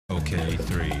Okay,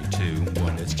 3, 2,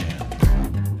 1, let's jam.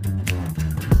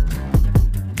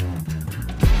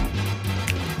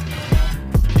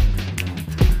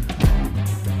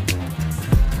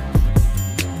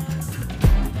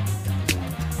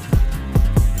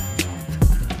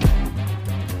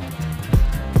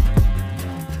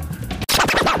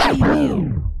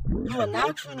 You are now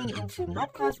tuning into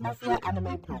Nerdcast Mafia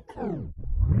Anime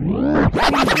Podcast.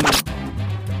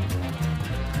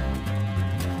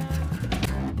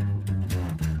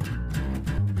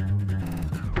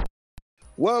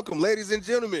 Welcome, ladies and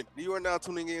gentlemen. You are now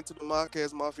tuning in to the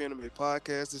Nerdcast Mafia Anime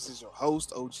Podcast. This is your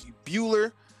host, OG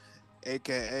Bueller,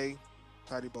 aka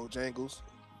Tidy Bojangles.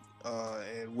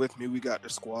 And with me, we got the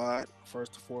squad.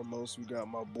 First and foremost, we got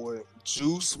my boy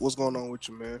Juice. What's going on with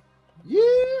you, man? Yeah,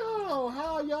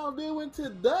 how y'all doing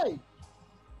today?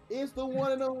 It's the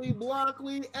one and only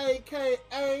Blockley,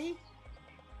 aka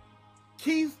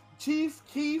Chief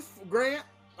Keith Grant.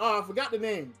 Oh, I forgot the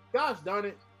name. Gosh darn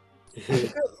it.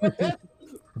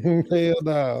 Hell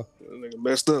no. That nigga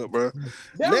messed up, bro.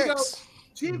 There Next.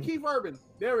 we go. Chief Keith Urban.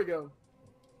 There we go.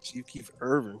 Chief Keith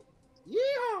Irvin,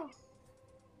 Yeah.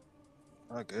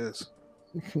 I guess.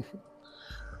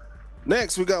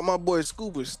 Next, we got my boy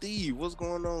Scuba Steve. What's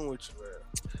going on with you, man?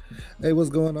 Hey, what's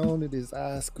going on? It is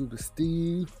I, Scuba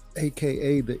Steve,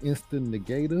 aka the Instant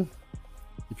Negator.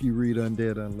 If you read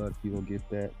Undead Unlucky, you'll get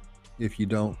that. If you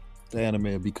don't, the anime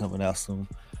will be coming out soon.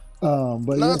 But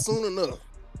Not yeah, soon enough.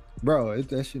 bro,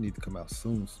 that shit need to come out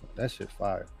soon. That shit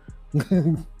fire.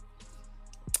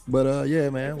 But yeah,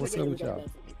 man, what's up with y'all?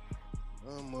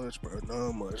 Not much, bro.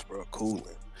 Not much, bro. Cooling.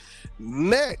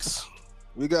 Next,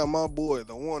 we got my boy,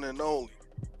 the one and only.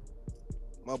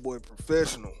 My boy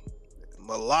Professional.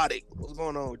 Melodic. What's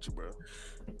going on with you, bro?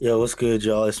 Yo, what's good,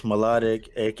 y'all? It's Melodic,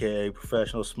 aka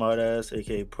Professional Smartass,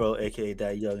 aka Pro, aka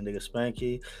that young nigga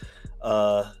Spanky.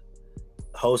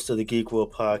 Host of the Geek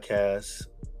World podcast.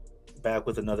 Back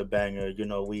with another banger. You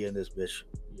know, we in this bitch.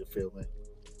 You feel me?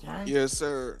 Yes,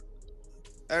 sir.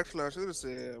 Actually, I should have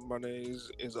said my name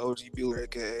is OG Bueller,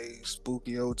 aka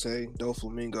Spooky Ote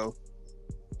Doflamingo.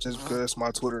 Just because that's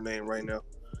my Twitter name right now.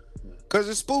 Because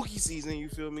it's spooky season, you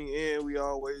feel me? And we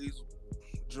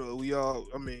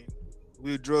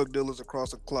drug dealers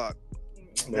across the clock.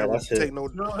 Yeah, Never that's it. take no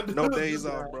days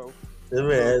off, bro.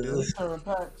 Man, Seven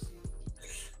packs.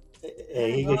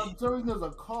 hey, I'm telling you, there's a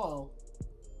call.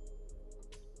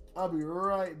 I'll be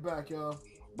right back, y'all.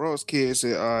 Bro's kid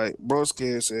said, all right. Bro's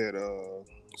kid said,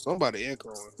 somebody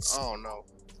echoing. I don't know.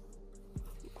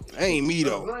 Ain't me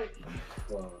though. Right.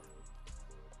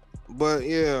 But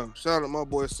yeah, shout out my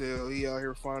boy Sel. He out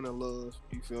here finding love.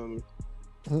 You feel me?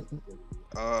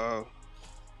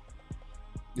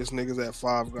 This nigga's at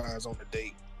Five Guys on the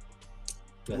date.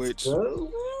 Which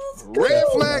red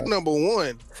flag number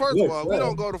one. First of all, we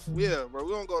don't go to we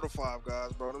don't go to Five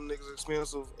Guys, bro. Them niggas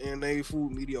expensive and they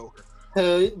food mediocre.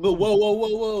 but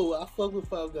whoa. I fuck with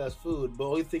Five Guys food. But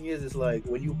only thing is, it's like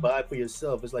when you buy for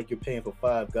yourself, it's like you're paying for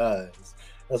Five Guys.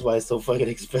 That's why it's so fucking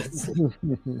expensive.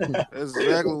 That's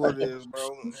exactly what it is,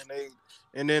 bro.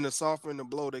 And then to soften the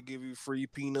blow, they give you free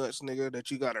peanuts, nigga, that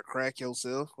you gotta crack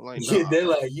yourself. Like, nah, Yeah, they're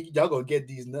like, y'all gonna get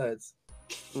these nuts.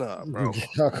 nah, bro.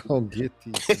 Y'all gonna get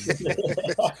these.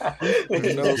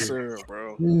 No sir,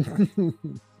 bro.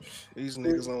 These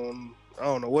niggas on, I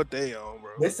don't know what they on,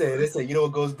 bro. They say, you know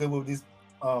what goes good with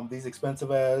these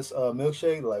expensive ass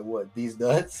milkshake? Like what? These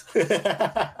nuts?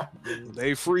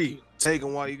 They free. Take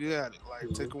them while you got it. Like,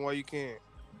 take them while you can.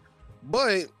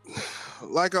 But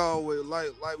like I always, like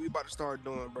we about to start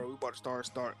doing, bro. We about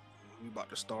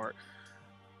to start.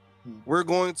 We're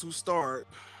going to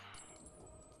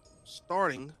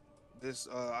starting this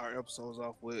our episodes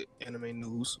off with anime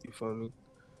news. You feel me?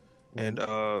 And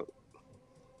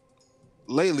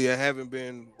lately I haven't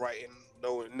been writing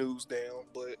no news down,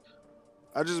 but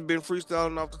I just been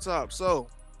freestyling off the top. So,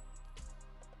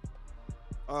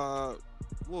 what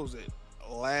was it?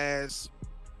 What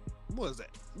was that?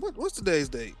 What's today's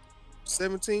date?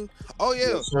 17? Oh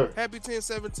yeah, Yes, sir. happy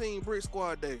 10/17 Brick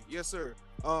Squad Day. Yes, sir.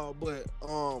 But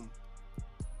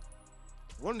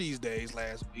one of these days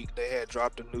last week they had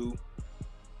dropped the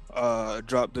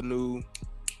new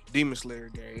Demon Slayer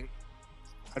game.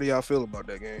 How do y'all feel about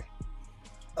that game?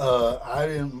 I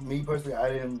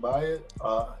didn't buy it.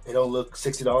 It don't look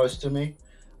 $60 to me.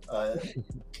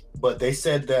 But they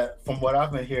said that from what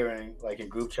I've been hearing, like in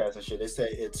group chats and shit, they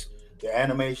say the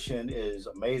animation is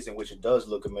amazing, which it does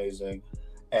look amazing,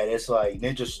 and it's like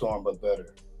Ninja Storm but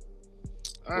better.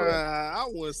 I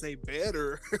wouldn't say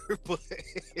better, but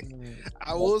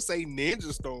I will say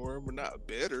Ninja Storm, but not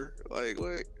better. Like,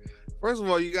 first of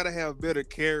all, you gotta have better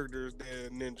characters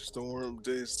than Ninja Storm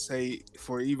to say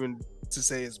for even to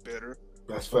say it's better.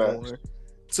 That's For fact. one.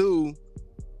 Two,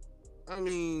 I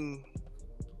mean,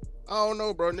 I don't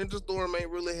know, bro. Ninja Storm ain't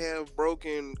really have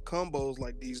broken combos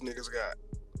like these niggas got.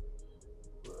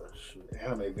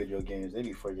 Anime video games, they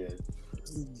be forgetting.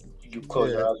 You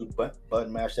close your eyes, you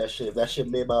button mash that shit. If that shit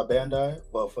made by Bandai,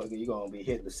 motherfucker, you gonna be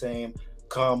hitting the same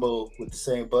combo with the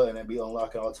same button and be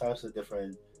unlocking all types of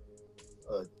different,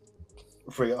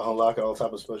 unlocking all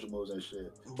types of special moves and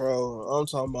shit. Bro,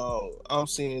 I'm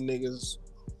seeing niggas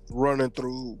running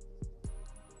through.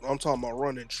 I'm talking about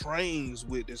running trains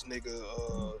with this nigga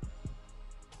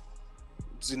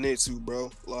Zenitsu, bro.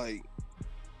 Like,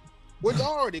 which I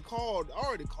already called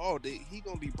it. He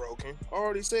gonna be broken. I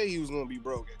already said he was gonna be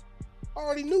broken. I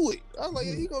already knew it. I was like,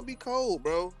 yeah, he gonna be cold,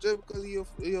 bro. Just because he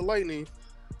a lightning.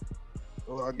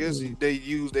 Well, I guess they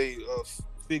used a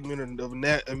figment of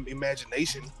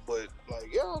imagination, but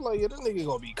like, yeah, this nigga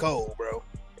gonna be cold, bro.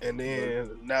 And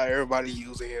then now everybody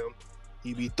using him.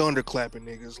 He be thunderclapping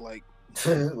niggas like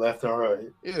left and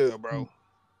right. Yeah, bro.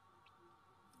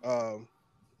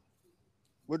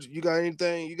 What you got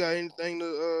anything? You got anything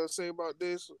to say about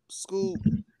this, Scoop?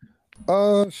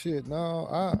 Shit, no,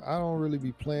 I don't really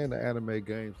be playing the anime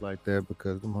games like that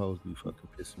because them hoes be fucking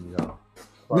pissing me off.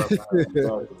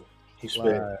 He's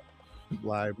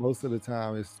like most of the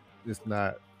time it's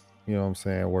not, you know what I'm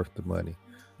saying, worth the money.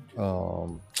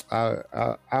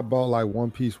 I bought like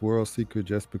One Piece World Seeker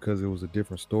just because it was a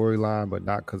different storyline, but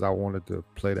not because I wanted to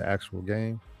play the actual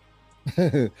game.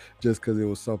 Just because it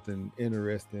was something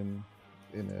interesting.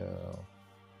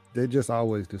 They just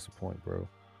always disappoint, bro.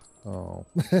 So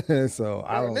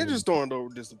I don't. Ninja Storm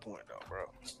don't disappoint though, bro.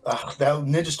 That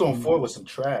Ninja Storm 4 was some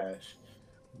trash.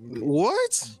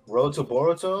 What? Road to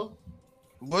Boruto?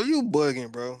 Well, you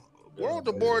bugging, bro. Road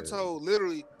to Boruto,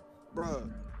 literally, bro.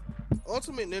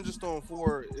 Ultimate Ninja Storm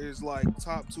 4 is like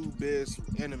top 2 best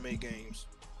anime games.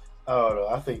 Oh,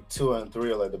 I think 2 and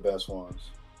 3 are like the best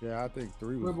ones. Yeah, I think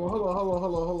 3 was. Wait, but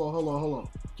hold on.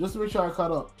 Just to make sure I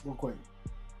caught up real quick.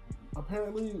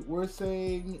 Apparently, we're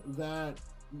saying that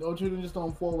Ultimate Ninja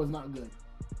Storm 4 was not good.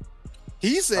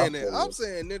 He's saying that. I'm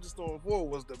saying Ninja Storm 4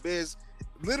 was the best.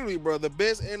 Literally, bro, the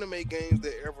best anime games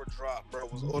that ever dropped, bro,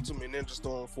 was Ultimate Ninja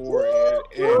Storm 4 and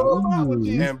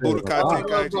Budokai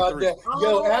Tenkaichi 3.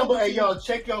 Yo, Amber, hey, yo,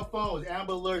 check your phones.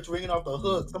 Amber Alert's ringing off the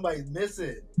hook. Somebody's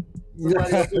missing.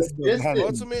 Somebody's missing.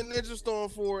 Ultimate Ninja Storm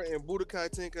 4 and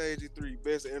Budokai Tenkaichi 3,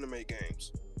 best anime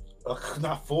games.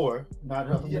 Not 4. Not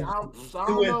 2 and 3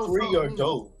 are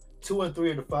dope. 2 and 3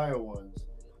 are the fire ones.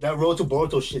 That Road to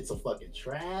Boruto shit's a fucking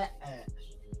trash.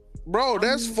 Bro,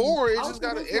 that's 4. It just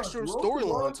got an extra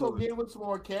storyline to it. Game with some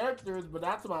more characters, but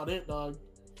that's about it, dog.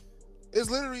 It's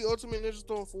literally Ultimate Ninja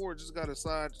Storm 4. Just got a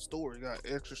side story. Got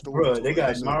extra story. Bro, they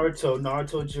got Naruto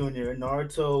Jr.,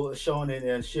 Naruto Shonen,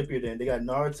 and Shippuden. They got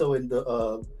Naruto in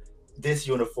the this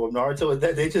uniform. Naruto,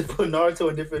 they just put Naruto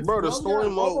in different. Bro, the story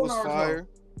mode was fire.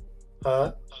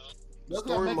 Huh?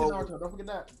 Story mode. Naruto. Don't forget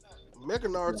that. Mecha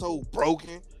Naruto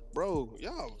broken. Bro,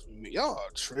 y'all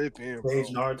tripping, bro. Page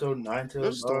Naruto, Naruto.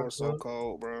 This story's so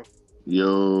cold, bro.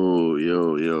 Yo.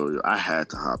 I had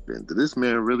to hop in. Did this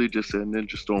man really just say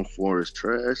Ninja Storm 4 is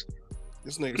trash?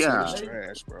 This nigga said it's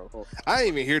trash, bro. I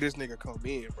didn't even hear this nigga come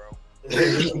in, bro.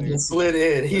 He slid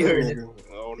in. He heard it.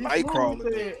 Oh, Nightcrawler.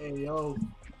 Hey, yo.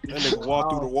 That nigga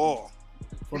walked through the wall.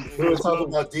 We were talking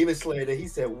about Demon Slayer. He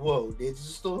said, "Whoa, Ninja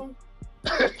Storm."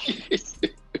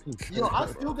 Yo, I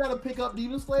still gotta pick up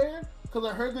Demon Slayer because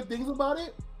I heard good things about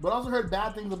it, but I also heard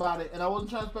bad things about it, and I wasn't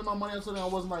trying to spend my money on something I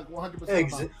wasn't like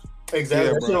 100%. Exactly.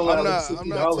 Yeah, bro.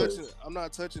 I'm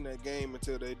not touching that game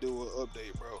until they do an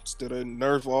update, bro. Still they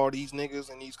nerf all these niggas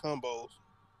and these combos.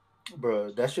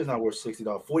 Bro, that shit's not worth $60.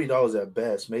 $40 at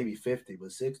best, maybe $50, but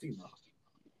 $60 no.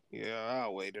 Yeah,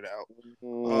 I'll wait it out.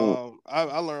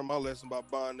 I learned my lesson by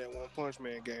buying that One Punch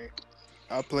Man game.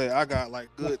 I got like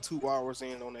good 2 hours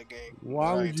in on that game.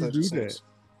 Why would you do that?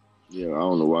 Yeah, I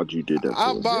don't know why you did that.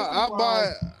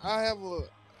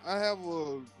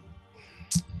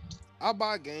 I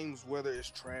buy games whether it's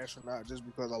trash or not just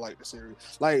because I like the series.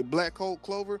 Like Black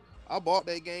Clover, I bought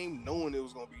that game knowing it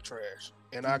was gonna be trash,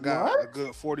 and I got a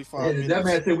good 45 minutes. That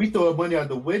man said we throwing money out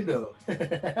the window.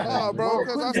 Nah, bro,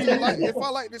 because I still like. If I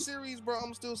like the series, bro,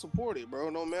 I'm still support it, bro.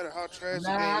 No matter how trash the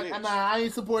game is. Nah, I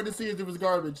ain't supporting the series if it's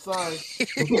garbage. Sorry.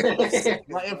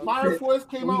 Like if Fire Force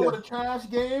came out with a trash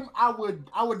game, I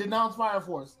would denounce Fire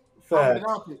Force. I would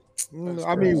denounce it.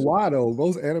 I mean, why though?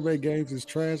 Most anime games is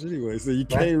trash anyway, so you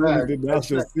can't really denounce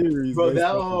your series. Bro,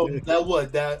 that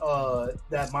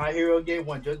My Hero game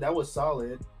that was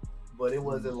solid, but it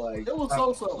wasn't like it was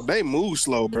so. They move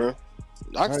slow, bro.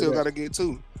 I still gotta get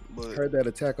 2. But heard that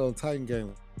Attack on Titan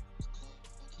game.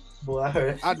 Boy, I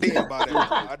heard. I didn't buy that.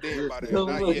 I didn't buy that. Not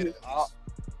yet. At least.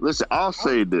 Listen, I'll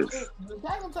say this. The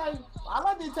Attack on Titan. I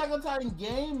like the Attack on Titan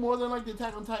game more than like the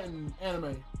Attack on Titan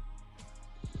anime.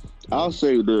 I'll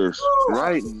say this.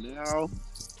 Right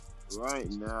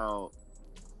now,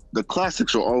 the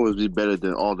classics will always be better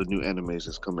than all the new animes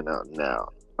that's coming out now.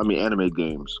 I mean, anime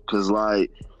games. Because,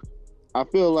 like, I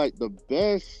feel like the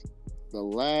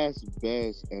last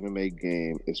best anime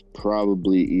game is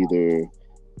probably either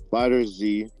Fighter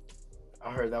Z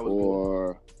I heard that was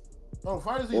or... Oh,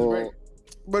 Fighter Z is great.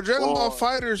 But Dragon Ball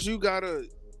Fighters, you gotta,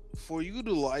 for you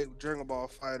to like Dragon Ball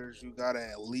Fighters, you gotta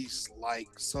at least like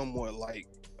somewhat like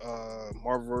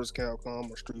Marvel vs. Capcom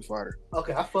or Street Fighter.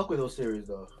 Okay, I fuck with those series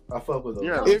though. I fuck with those.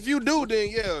 Yeah. If you do, then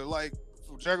yeah, like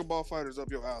Dragon Ball Fighters up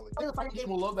your alley. I think Fighting game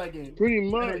will love that game. Pretty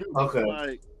much. Okay.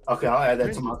 Like, Okay, I'll add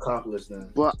that to my comp list then.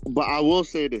 but I will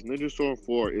say this: Ninja Storm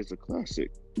 4 is a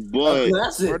classic. But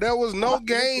That's Bro, it. there was no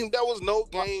game. That was no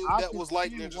game I that can was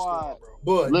like see Ninja why. Storm,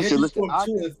 bro. But Listen, Ninja listen, Storm I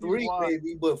 2 can and see 3, why.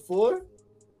 baby. But 4?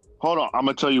 hold on, I'm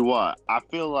gonna tell you why. I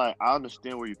feel like I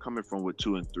understand where you're coming from with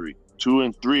 2 and 3. 2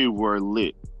 and 3 were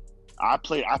lit. I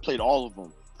played all of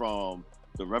them from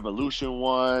the Revolution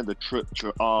one, the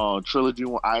trilogy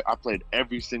one. I played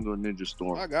every single Ninja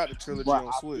Storm. I got the trilogy But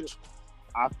on Switch.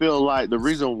 I feel like the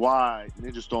reason why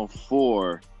Ninja Storm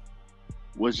 4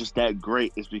 was just that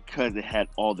great is because it had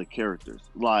all the characters.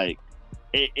 Like,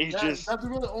 it's That's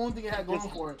really the only thing it had going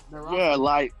for it. yeah,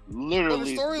 like But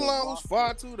literally. the storyline was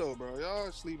fire too, though, bro.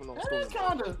 Y'all sleeping on That is storyline.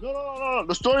 kind of. No.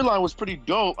 The storyline was pretty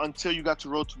dope until you got to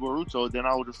Road to Boruto. Then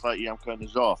I was just like, yeah, I'm cutting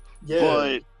this off. Yeah.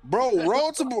 But Bro,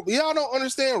 y'all don't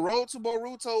understand. Road to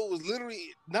Boruto was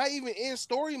literally not even in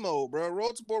story mode, bro.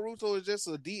 Road to Boruto is just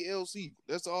a DLC.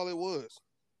 That's all it was.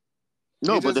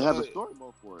 no, It but they just, have a story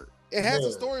mode for it. It has a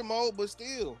Yeah. story mode, but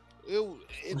still,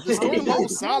 the story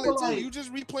mode's solid too. You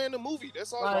just replaying the movie.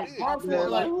 That's all Like, it is. Hard Yeah,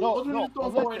 like, no, what's no, Ninja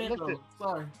Storm but 4 ain't it, listen. though?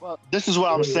 Sorry. Well, this is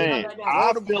what I'm saying. I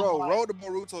Road to, feel bro, like, Road to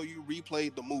Boruto, you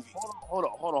replayed the movie. hold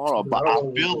on. But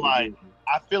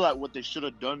I feel like what they should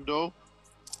have done though,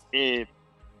 if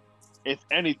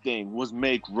anything, was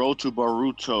make Road to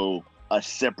Boruto a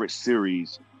separate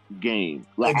series game.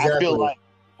 Like I feel Exactly. like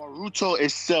Boruto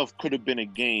itself could have been a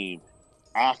game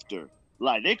after.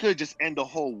 Like they could just end the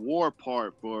whole war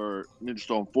part for Ninja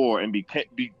Storm 4 and be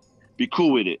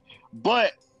cool with it.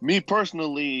 But me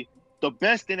personally, the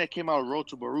best thing that came out of Road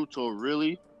to Boruto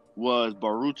really was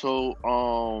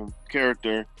Boruto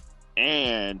character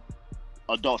and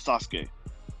Adult Sasuke.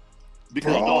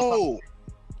 Because Adult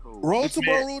Bro, Sasuke, Road this to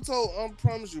man- Boruto, I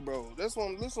promise you, bro.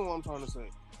 Listen what I'm trying to say.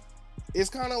 It's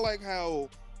kind of like how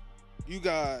you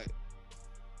got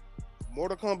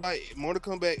Mortal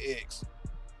Kombat X,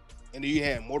 and then you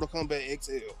had Mortal Kombat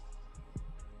XL.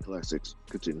 Classics.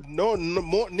 Continue. No,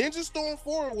 more Ninja Storm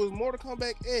 4 was Mortal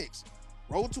Kombat X.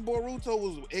 Road to Boruto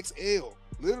was XL.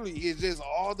 Literally, it's just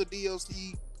all the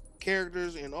DLC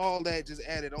characters and all that just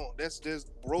added on. That's just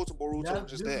Road to Boruto.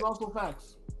 This Just is that. also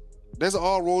facts. That's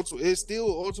all Road to. It's still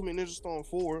Ultimate Ninja Storm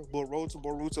 4, but Road to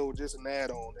Boruto just an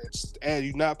add-on. It's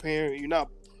you're not paying. You're not.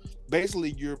 Basically,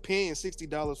 you're paying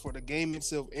 $60 for the game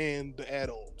itself and the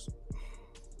add-ons.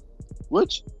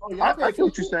 Which Oh, I get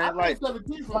what you're saying. I Like, paid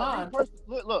 17 for mine.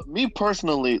 look, me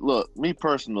personally,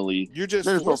 You're just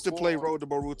Ninja forced to Storm play 4. Road to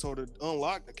Boruto to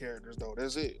unlock the characters, though.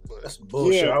 That's it. But That's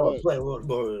bullshit. Yeah, I would but- play with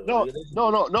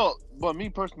Boruto. no. But me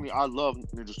personally, I love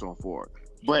Ninja Storm 4.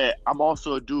 But I'm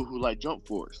also a dude who like Jump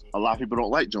Force. A lot of people don't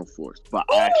like Jump Force, but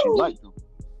I actually like them.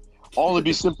 All to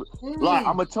be simple. Like,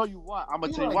 I'm gonna tell you why. I'm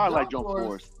gonna You tell you like why I like Jump Jump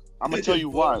Force? Force. I'm gonna tell you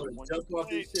why. Jump off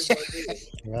this shit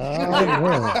right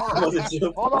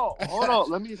Hold on.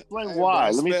 Let me explain Hey, why.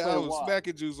 bro, Let me I explain was why.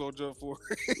 smacking juice on Jump 4.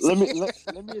 Let me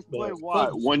explain why.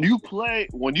 When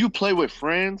you play with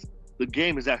friends, the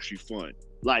game is actually fun.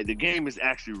 Like the game is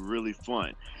actually really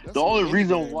fun. That's The only an indie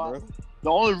reason game, why- bro. The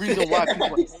only reason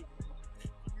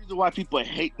why people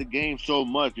hate the game so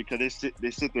much because they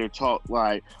sit there and talk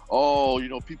like, oh,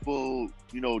 people,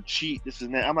 cheat this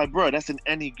and that. I'm like, bro, that's in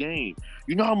any game.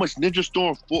 You know how much Ninja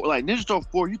Storm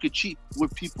 4, you could cheat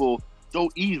with people so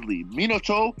easily.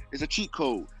 Minato is a cheat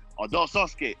code. Adult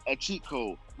Sasuke, a cheat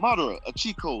code. Madara, a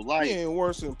cheat code. Like, He ain't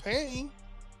worse than Pain.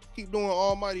 Keep doing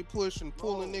almighty push and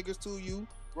pulling niggas to you.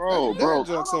 bro. That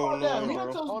junk's so Oh, yeah, annoying, bro.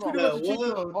 Minato's Hold pretty on. much a cheat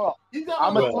code. Hold on. He's got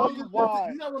I'ma one of the tell you longest why.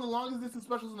 He's got one of the longest distance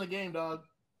specials in the game, dog.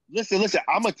 Listen.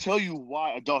 I'm gonna tell you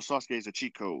why Adult Sasuke is a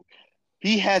cheat code.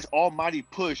 He has almighty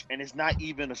push, and it's not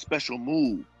even a special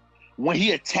move. When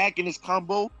he attacking his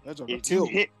combo, That junk if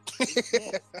tilt. you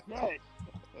hit, yeah.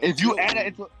 If you add it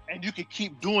into, and you can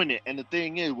keep doing it, and the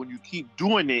thing is, when you keep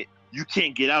doing it, you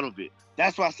can't get out of it.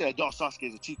 That's why I said Adult Sasuke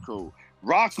is a cheat code.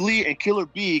 Rock Lee and Killer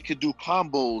B could do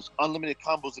combos, unlimited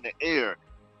combos in the air,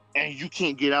 and you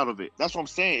can't get out of it. That's what I'm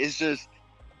saying. It's just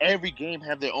every game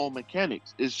have their own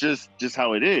mechanics. It's just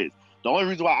how it is. The only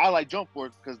reason why I like Jump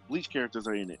Force is because Bleach characters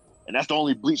are in it, and that's the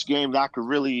only Bleach game that I could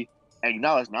really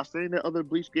acknowledge. Not saying that other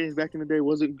Bleach games back in the day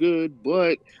wasn't good,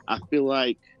 but I feel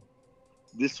like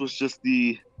this was just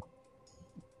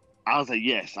I was like,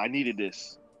 yes, I needed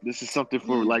this. This is something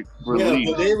for yeah,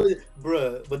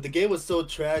 but the game was so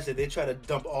trash that they try to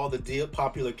dump all the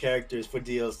popular characters for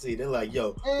DLC. They're like,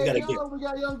 yo, we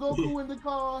got Young Goku in the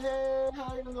call. Hey,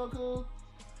 hi, Young Goku.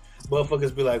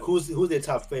 Motherfuckers be like, who's their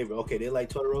top favorite? Okay, they like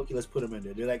Todoroki, let's put him in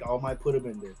there. They're like, All Might, put him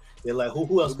in there. They're like,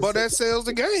 who else? But that sells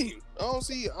the game. I don't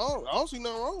see nothing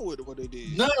wrong with what they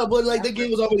did. No, but like the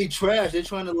game was already trash. They're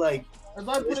trying to like. It's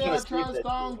like putting out trash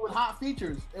songs with hot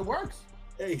features. It works.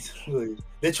 Basically,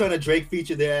 they're trying to Drake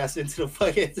feature their ass into the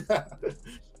fucking.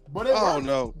 But it I don't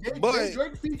know. They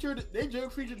Drake featured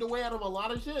the way out of a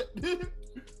lot of shit.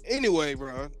 Anyway,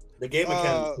 bro. The game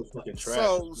mechanics is fucking trash.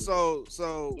 So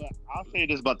I'll say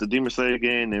this about the Demon Slayer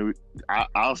game, and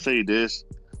I'll say this: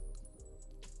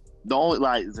 the only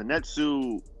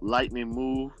Zenitsu lightning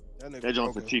move, that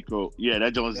joint's a cheat code. Yeah,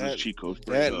 that joint's a cheat code.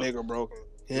 That nigga broken.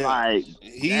 Yeah. Like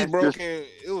he's broken.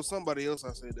 It was somebody else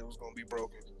I said that was gonna be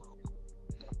broken.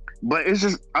 But it's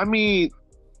just, I mean,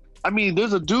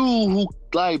 there's a dude who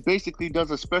like basically does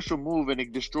a special move and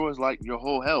it destroys like your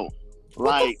whole health.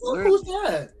 Like, who's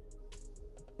that?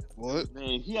 What?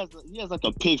 Man, he has like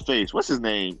a pig face. What's his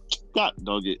name? God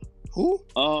dog it. Who?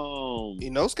 Is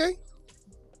Inosuke?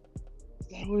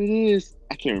 that what it is?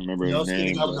 I can't remember his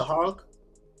name. Inosuke the hog?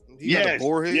 He got a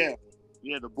boar head?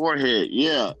 Yeah, the boar head.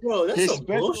 Yeah. Bro, that's some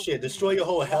bullshit. Destroy your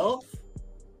whole health?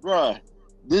 Bruh.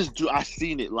 This dude, I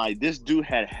seen it. Like, this dude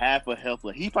had half a health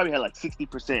left. He probably had like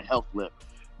 60% health left.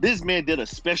 This man did a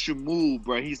special move,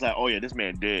 bro. He's like, oh yeah, this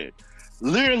man dead.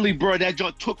 Literally, bro, that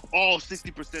joint took all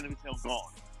 60% of his health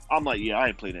gone. I'm like, yeah, I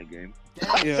ain't playing that game.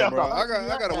 Yeah, bro. I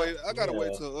gotta wait. I gotta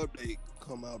wait till the update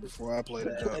come out before I play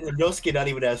the joint. And Inosuke not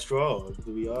even that strong,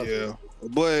 to be honest. Yeah,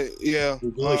 but yeah.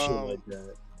 Shit like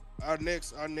that. Our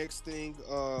next thing,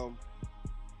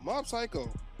 Mob Psycho.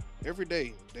 Every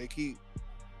day they keep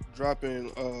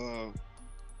dropping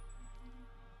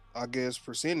I guess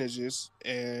percentages,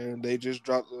 and they just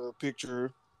dropped a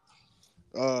picture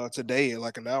today,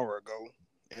 like an hour ago,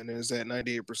 and it's at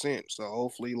 98%. So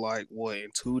hopefully, like in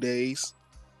 2 days,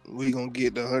 we gonna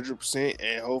get the 100%,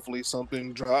 and hopefully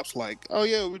something drops. Like, oh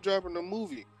yeah, we're dropping a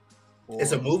movie.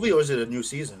 It's a movie, or is it a new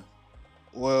season?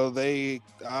 Well,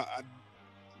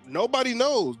 nobody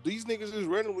knows. These niggas just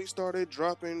randomly started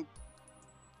dropping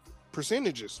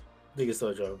percentages. Niggas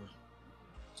started dropping.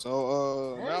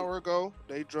 So an hour ago,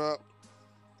 they dropped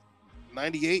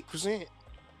 98%.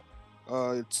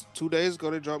 It's 2 days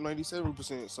ago, they dropped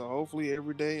 97%. So hopefully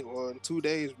every day or in 2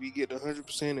 days, we get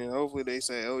 100%, and hopefully they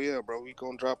say, oh yeah, bro, we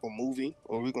gonna drop a movie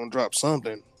or we gonna drop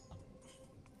something,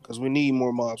 because we need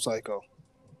more Mob Psycho.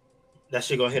 That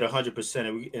shit gonna hit 100%,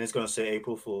 and it's gonna say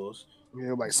April Fools.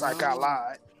 Yeah, like Psycho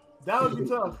lied. That would be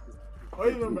tough. Or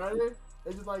even better,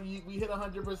 it's just like we hit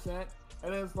 100%.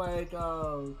 And it's like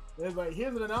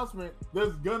here's an announcement.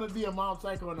 There's gonna be a Mob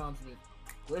Psycho announcement.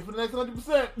 Wait for the next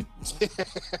 100%.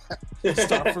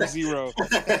 Stop for 0.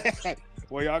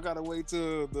 Well, y'all gotta wait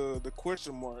till the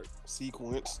question mark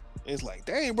sequence. It's like,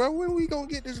 dang, bro, when we gonna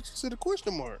get this to the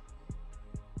question mark?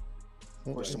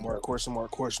 Question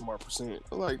mark percent.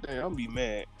 I'm like, damn, I'm be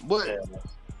mad. But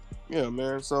yeah,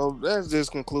 man. So that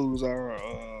just concludes our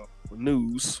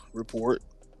news report.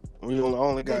 We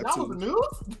only got that 2. Was news?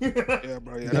 Yeah,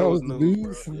 bro. Yeah, that was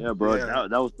news. Bro. Yeah, bro. Yeah.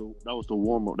 That was the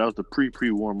warm up. That was the pre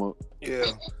warm up.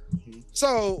 Yeah.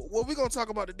 So what we're gonna talk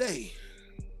about today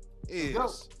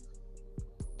is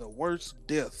the worst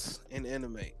deaths in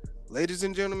anime. Ladies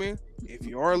and gentlemen, if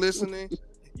you are listening,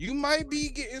 you might be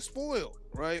getting spoiled.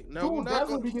 Right now, we're not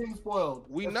gonna be getting spoiled.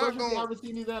 We're not gonna. I haven't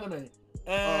seen these anime,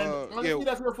 and honestly,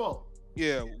 that's your fault.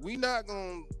 Yeah, we're not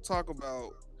gonna talk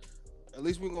about. At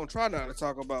least we're gonna try not to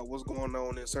talk about what's going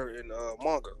on in certain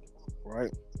manga, right?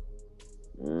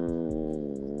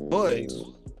 But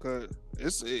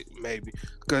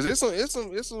cause it's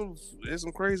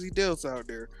some crazy deaths out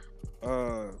there.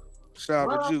 Shout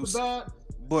out to Juice,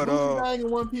 but in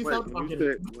One Piece. Wait,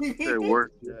 you said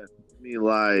worse. Yeah, I mean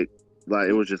like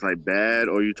it was just like bad,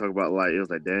 or you talk about like it was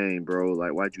like, dang, bro,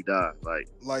 like why'd you die?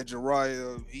 Like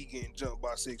Jiraiya, he getting jumped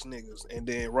by 6 niggas, and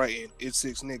then writing it's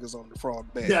 6 niggas on the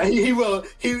frog back. Yeah, he wrote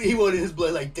in his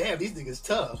blood like, damn, these niggas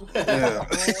tough. Yeah.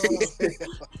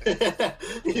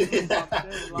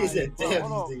 He said,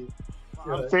 damn, these niggas.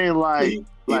 I'm saying like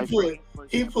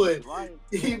he put,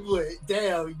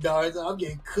 damn, Naruto, I'm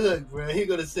getting cooked, bro. He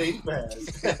gonna say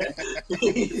fast.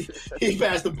 he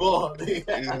passed the ball. Yeah,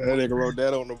 that nigga wrote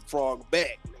that on the frog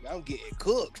back. Nigga, I'm getting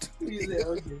cooked. He said,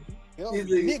 okay. Help me,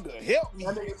 nigga, help me.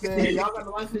 That nigga said, y'all got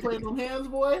the license plate on them hands,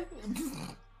 boy?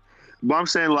 But I'm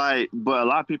saying like, but a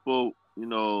lot of people, you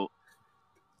know,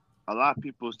 a lot of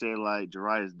people say like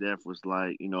Jiraiya's death was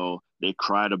like, you know, they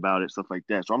cried about it, stuff like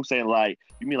that. So I'm saying like,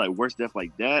 you mean like worse death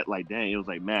like that? Like, dang, it was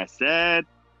like mad sad?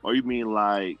 Or you mean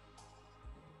like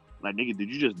nigga, did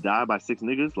you just die by 6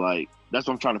 niggas? Like, that's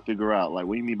what I'm trying to figure out. Like,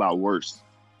 what do you mean by worse?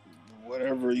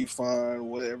 Whatever you find,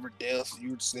 whatever deaths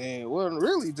you're saying, well,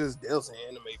 really just deaths in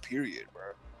anime, period, bro.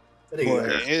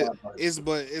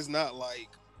 But it's not like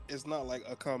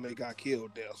Akame got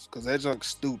killed deaths, because that junk's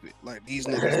stupid. Like, these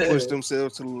niggas pushed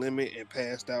themselves to the limit and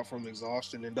passed out from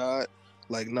exhaustion and died.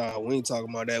 Like, nah, we ain't talking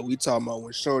about that. We talking about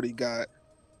when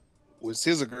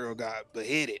Scissor Girl got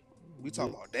beheaded. We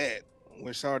talking about that.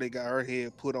 When Shorty got her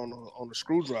head put on the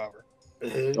screwdriver.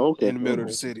 Okay. In the middle of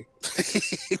the city.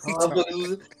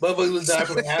 Motherfuckers was dying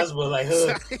from asthma, like,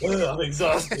 I'm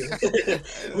exhausted.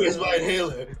 Where's my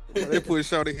inhaler? They put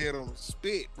Shorty head on a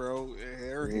spit, bro,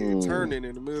 and her head turning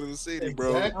in the middle of the city,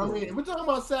 bro. I mean, we're talking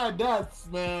about sad deaths,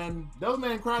 man. Those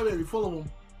man crybaby full of them.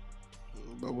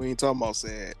 But we ain't talking about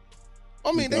sad.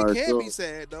 I mean, they can be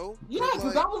sad though. Yeah,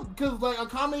 because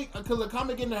Akame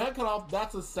getting the head cut off,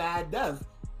 that's a sad death.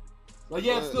 Like,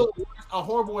 yeah, it's still a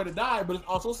horrible way to die, but it's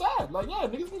also sad. Like, yeah,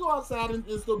 niggas can go out sad and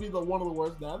still be one of the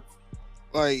worst deaths.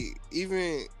 Like,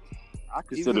 even I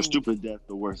consider stupid death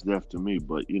the worst death to me,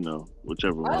 but you know,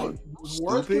 whichever one.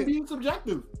 Worst can be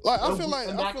subjective. Like, I feel like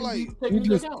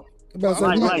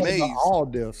all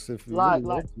deaths.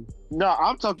 No,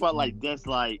 I'm talking about like deaths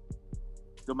like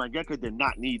the mangaka did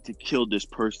not need to kill this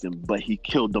person, but he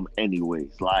killed them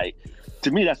anyways. Like, to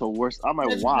me, that's the worst. I'm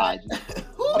like, why?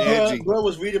 Bro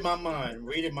was reading my mind.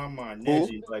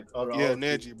 Neji, like,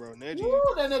 Neji, bro. Neji.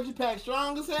 Ooh, that Neji pack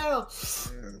strong as hell.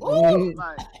 Yeah. Ooh.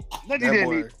 Like,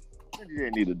 Neji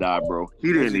didn't need to die, bro.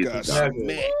 He didn't need to die.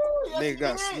 Nigga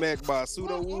got smacked by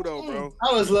Pseudo Wudo, bro.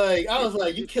 I was like,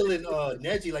 you killing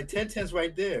Neji like 10 tenths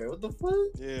right there. What the fuck?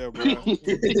 Yeah, bro.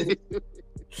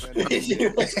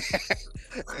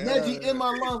 Neji in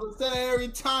my lungs instead of every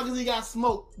time because he got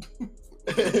smoked.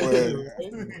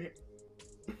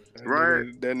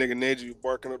 Right. That nigga Neji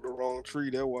barking up the wrong tree.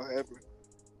 That's what happened.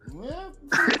 Yeah.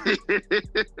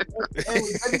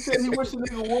 He said he wished the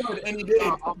nigga would, and he did.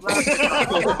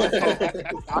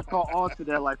 I caught on to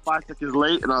that like 5 seconds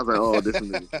late, and I was like, "Oh, this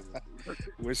nigga."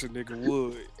 Wish a nigga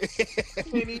would.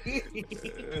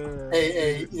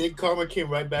 Hey, karma came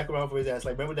right back around for his ass.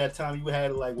 Like, remember that time you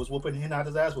had like was whooping him out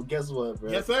his ass? Well, guess what,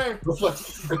 bro? Yes, sir.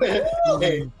 Hey.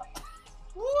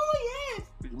 Oh yes.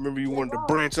 Remember you wanted to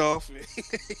branch off,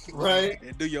 right,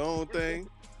 and do your own thing.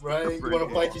 Right, you want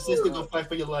to fight your sister? Go fight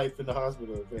for your life in the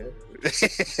hospital, man.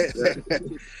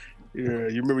 Yeah,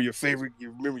 you remember your favorite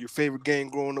game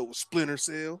growing up was Splinter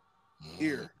Cell?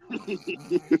 Here,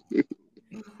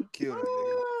 kill that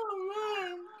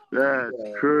nigga.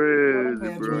 That's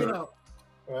crazy, bro.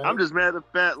 Right? I'm just mad at the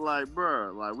fact, like,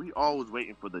 bro, like we always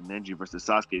waiting for the Neji versus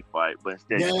Sasuke fight, but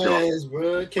instead, yes,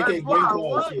 bro, KK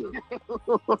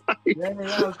Yeah,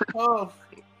 that was tough.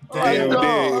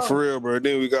 Damn, for real, bro.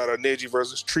 Then we got a Neji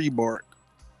versus Tree Bark,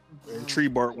 and Tree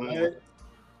Bark won.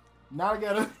 Now we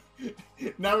got a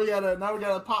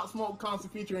Pop Smoke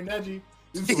concert featuring Neji.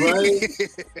 Right?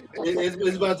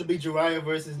 it's about to be Jiraiya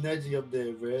versus Neji up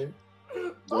there, bro.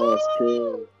 That's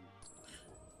true.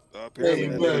 Apparently,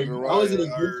 hey, bro, I was in a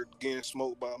group getting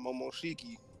smoked by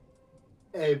Momoshiki.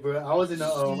 Hey, bro, I was in a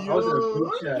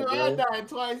group chat, Jiraiya died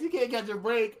twice. You can't catch a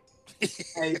break.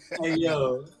 Hey,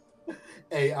 yo.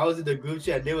 Hey, I was in the group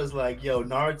chat. They was like, "Yo,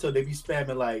 Naruto." They be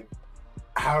spamming like,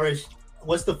 "Harish."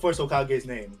 What's the first Hokage's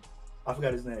name? I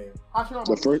forgot his name.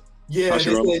 The first? Yeah, they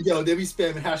said, "Yo," they be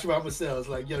spamming Hashirama cells.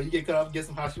 Like, "Yo, you get cut off, get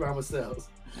some Hashirama cells."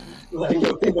 Like,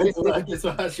 yo, get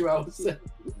some Hashirama cells.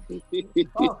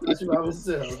 Hashirama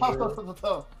cells.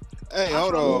 Hey,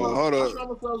 hold on.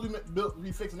 Hashirama cells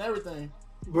we fixing everything.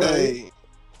 Right.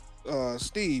 Hey,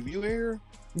 Steve, you here?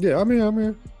 Yeah, I'm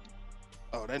here.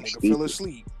 Oh, that nigga fell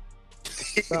asleep.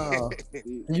 You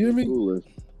hear me?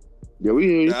 Yeah, we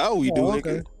hear you. Now we do, okay.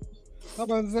 nigga. I'm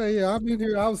about to say, yeah, I'm in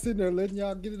here. I was sitting there letting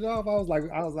y'all get it off. I was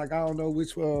like, I don't know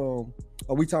which. Are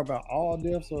we talking about all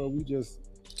deaths or are we just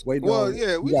waiting? Well,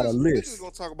 yeah, we just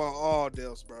gonna talk about all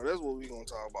deaths, bro. That's what we gonna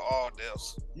talk about. All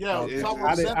deaths. Yeah, I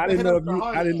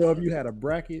didn't know if you had a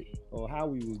bracket or how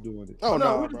we was doing it. Oh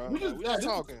no, bro. We just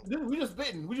talking. We just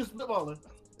spitting. We just spitballing.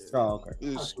 Oh, okay.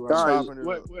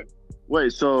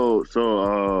 Wait, so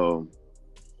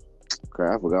Okay,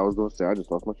 I forgot what I was gonna say. I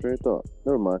just lost my train of thought.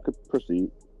 Never mind. Could proceed.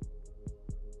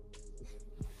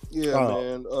 Yeah,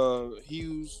 Oh. man.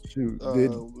 Hughes, Shoot,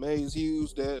 Maze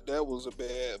Hughes. That was a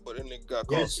bad, but then nigga got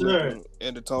caught Yes, sir. slipping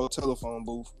in the telephone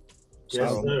booth. Yes,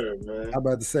 So, sir, man. I'm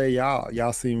about to say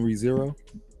y'all seen ReZero?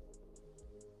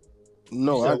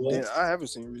 no, You I said what? didn't. I haven't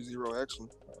seen ReZero actually.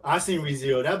 I seen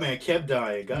ReZero. That man kept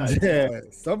dying. God. Yeah,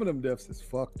 some of them deaths is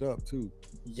fucked up too.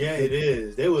 Yeah, it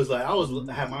is. They was like,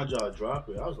 had my jaw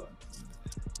dropping. I was like,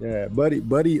 Yeah, buddy,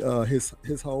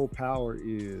 his whole power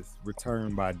is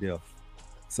returned by death.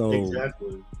 So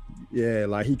exactly. yeah,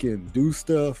 like he can do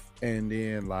stuff, and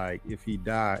then like if he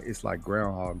die, it's like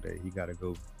Groundhog Day. He got to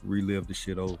go relive the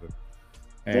shit over.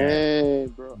 And Dang,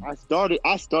 bro. I started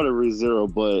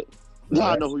ReZero, but now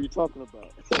I know who you're talking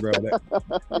about. bro,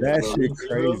 that shit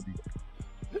crazy.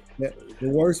 The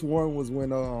worst one was when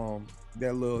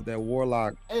that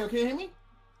warlock. Hey, can you hear me?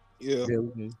 Yeah.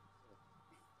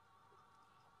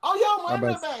 Oh, yo, How man,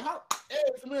 about- back. Hey,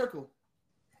 it's a miracle.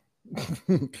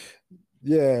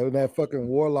 Yeah, when that fucking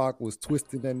warlock was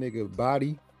twisting that nigga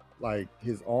body, like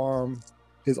his arm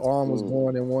was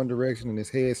going in one direction and his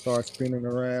head started spinning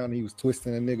around. He was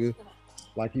twisting a nigga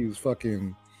like he was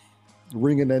fucking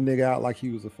wringing that nigga out like he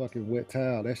was a fucking wet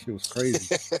towel. That shit was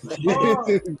crazy.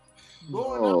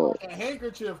 Going out like a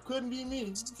handkerchief couldn't be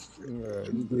me. Yeah,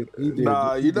 he did.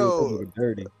 Nah, he you did know- that nigga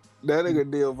dirty. That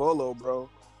nigga Diavolo, bro.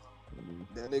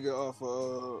 That nigga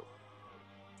off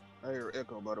I hear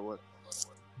echo by the way.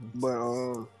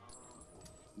 But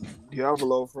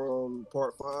Diavolo from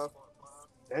part 5,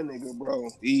 that nigga, bro,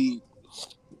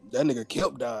 that nigga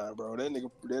kept dying, bro. That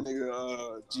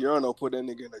nigga Giorno put that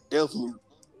nigga in a death loop.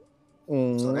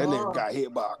 So that nigga got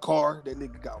hit by a car, that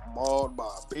nigga got mauled by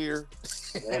a bear.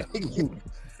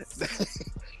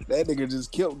 That nigga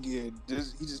just kept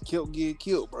getting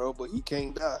killed, bro, but he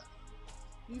can't die.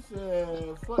 He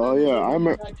said, fuck Oh, that yeah, nigga, I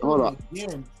remember- back hold on on.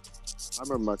 again. I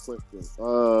remember my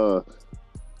question.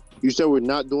 You said we're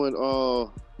not doing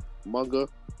manga.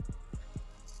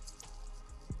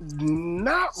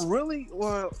 Not really.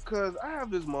 Well, cause I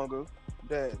have this manga,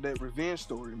 that revenge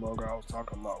story manga I was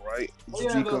talking about, right? Oh, yeah,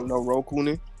 Jujutsu no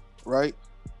Rokunin, right?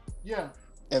 Yeah.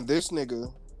 And this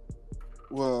nigga,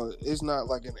 well, it's not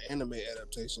like an anime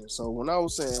adaptation. So when I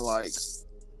was saying like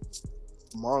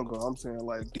manga, I'm saying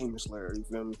like Demon Slayer. You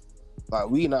feel me? Like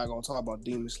we not gonna talk about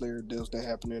Demon Slayer deals that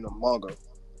happen in a manga,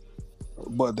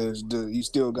 but you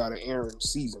still got an airing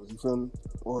season. You feel me?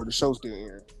 Or the show still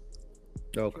airing.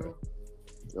 Okay.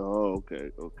 Oh, okay.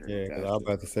 Yeah, 'cause Gotcha. I was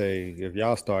about to say if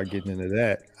y'all start getting into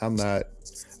that,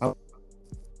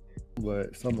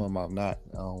 but some of them I'm not.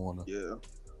 I don't want to. Yeah.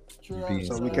 True, Be-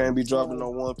 So we can't be dropping no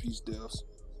One Piece deals.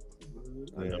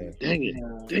 Yeah. Dang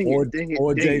it. Or dang it.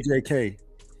 JJK.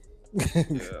 Yeah.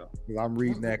 'Cause I'm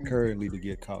reading that currently to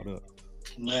get caught up.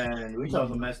 Man, we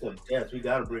talking messed up deaths. We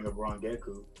gotta bring up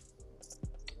Rangeku.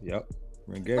 Yep.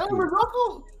 Hey, Rengeku.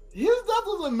 Rengoku, his death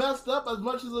wasn't messed up as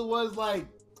much as it was like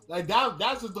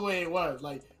that's just the way it was.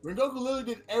 Like Rengoku literally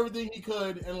did everything he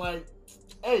could, and like,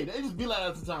 hey, they just be like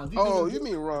that sometimes. He Oh, just- you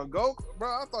mean Rangoku? Bro,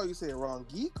 I thought you said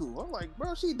Rangiku. I'm like,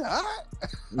 bro, she died?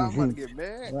 I'm about to get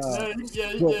mad.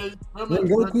 Yeah. Well,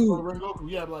 Remember Rengoku,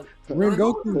 yeah, like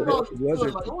Rengoku wasn't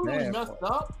wasn't like, the only really bad messed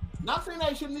part. up. Not saying that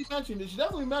he shouldn't be mentioned. It should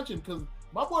definitely be mentioned because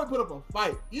my boy put up a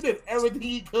fight. He did everything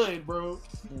he could, bro.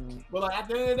 But like at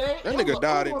the end of the day, That it was nigga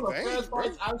died it was in one of the vain, fairest bro.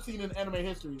 fights I've seen in anime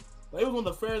history. Like, it was one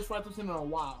of the fairest fights I've seen in a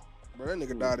while. Bro, that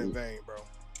nigga died in vain, bro.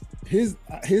 His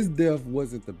death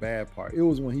wasn't the bad part. It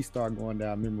was when he started going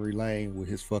down memory lane with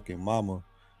his fucking mama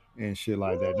and shit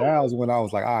like that. That was when I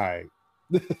was like, all right.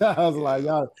 I was like,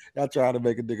 y'all trying to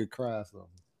make a nigga cry or something.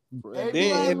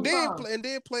 And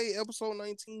then play episode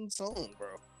 19 song, bro.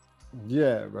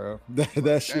 Yeah, bro.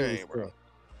 That shit Dang, was bro. tough.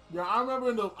 Yeah, I remember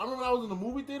when I was in the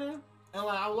movie theater and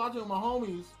like I was watching with my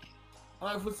homies, and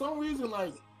like for some reason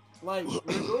like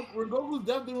Rengoku's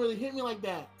death didn't really hit me like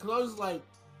that because I was just like,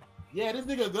 yeah, this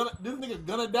nigga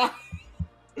gonna die.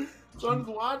 So I'm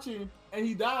just watching and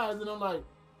he dies and I'm like,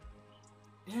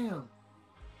 damn,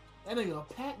 that nigga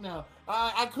a pack now.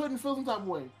 I couldn't feel some type of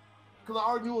way because I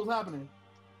already knew what was happening.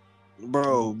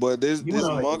 Bro, but this You went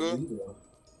on like manga, you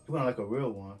went on like a real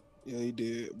one. yeah, he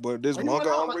did. But this He went manga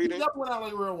out I'm like- reading, He definitely went out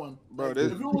like a real one. Bro, Like,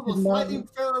 this- if it was a slightly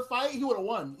fairer fight, he would have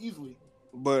won easily.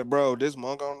 but bro, this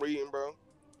manga I'm reading, bro.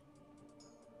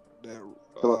 That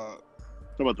Talk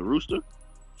about the rooster?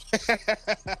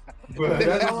 Bro, That's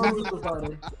that's how I'm Rooster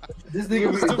Fighter. this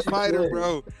nigga Rooster really Fighter, shit.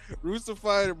 bro. Rooster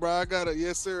Fighter, bro. I got it.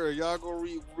 Yes, sir. Y'all go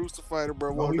read Rooster Fighter,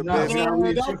 bro. Well, One we of the not best. Yeah, gonna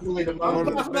read that's- Triple A the One of manga.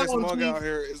 the That's best not manga one out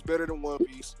here. It's better than One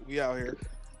Piece. We out here.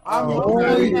 I'm Oh, the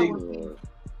only nobody- one that was-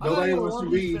 I'm Nobody not wants to a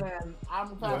One Piece read. fan.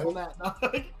 I'm fast on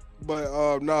that.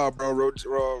 Nah, bro,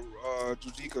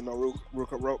 Jujika, no,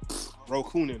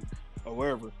 Rokunin, or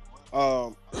wherever.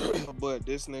 But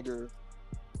this nigga.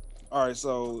 All right,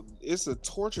 so it's a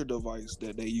torture device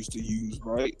that they used to use,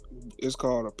 right? It's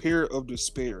called a Pier of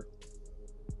Despair,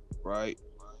 right?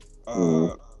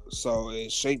 So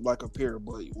it's shaped like a pier,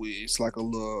 but it's like a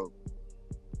little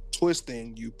twist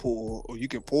thing you pull, or you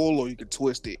can pull, or you can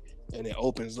twist it, and it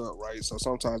opens up, right? So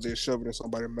sometimes they shove it in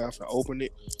somebody's mouth and open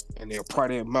it, and they'll pry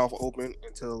their mouth open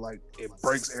until like it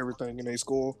breaks everything in their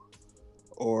skull.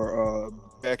 Or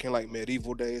back in like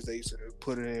medieval days, they used to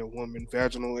put it in women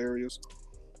vaginal areas,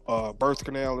 birth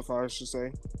canal, if I should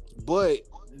say. But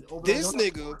this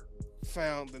nigga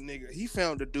found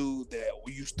the dude that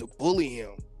used to bully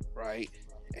him, right?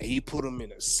 And he put him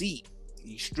in a seat.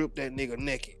 He stripped that nigga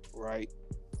naked, right?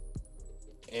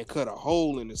 And cut a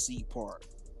hole in the seat part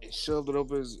and shoved it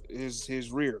up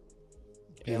his rear.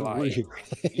 And like,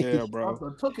 yeah,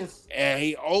 bro. And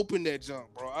he opened that junk,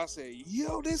 bro. I said,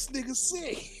 yo, this nigga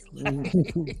sick.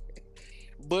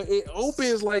 But it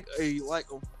opens like a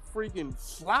freaking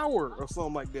flower or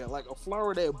something like that. Like a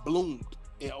flower that bloomed.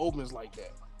 It opens like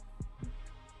that.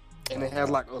 And it has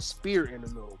like a spear in the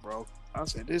middle, bro. I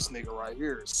said, this nigga right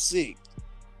here is sick.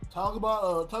 Talk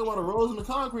about a rose in the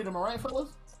concrete, am I right, fellas?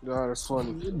 God, that's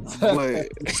funny. But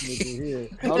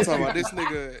I'm talking about this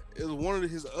nigga. It was one of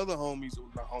his other homies,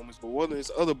 not homies, but one of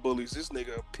his other bullies. This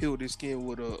nigga peeled his skin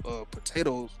with a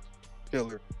potato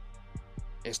peeler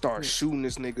and started shooting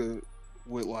this nigga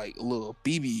with like little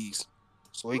BBs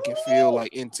so he can feel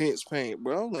like intense pain.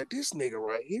 Bro, I'm like, this nigga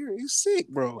right here is sick,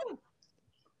 bro.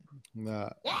 Nah.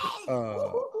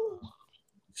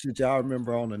 Should y'all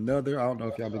remember on another? I don't know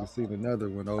if y'all ever seen another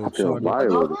one. Old Shorty.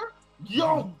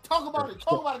 Yo, talk about it.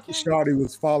 Talk about it. Shorty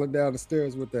was falling down the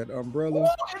stairs with that umbrella.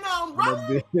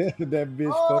 That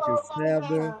bitch fucking stabbed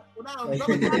her.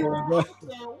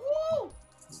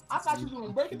 I thought she was gonna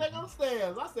break it back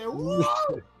upstairs. I said, woo!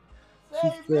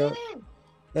 Save me!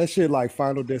 That shit like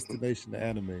Final Destination, the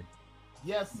anime.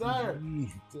 Yes, sir.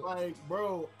 Like,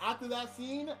 bro, after that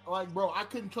scene, like, bro, I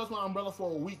couldn't trust my umbrella for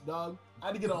a week, dog. I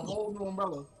had to get a whole new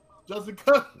umbrella just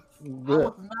because I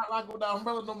was not rocking with that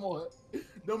umbrella no more.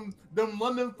 Them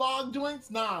London fog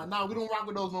joints, nah, we don't rock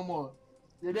with those no more.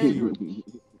 They're dangerous.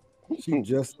 She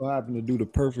just so happened to do the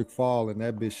perfect fall, and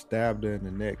that bitch stabbed her in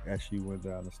the neck as she went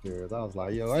down the stairs. I was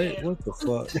like, yo, hey, what the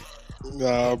fuck?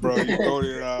 Nah, bro, you go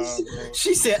there, bro.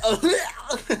 She said,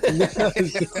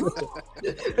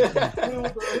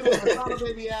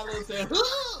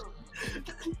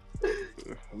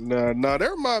 Nah,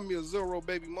 that remind me of Zero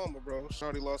Baby Mama, bro.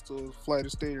 Shawty lost to a flight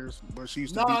of stairs, but she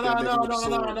used to beat that nigga with a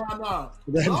sword.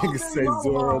 That nigga say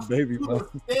Zoro Baby Mama.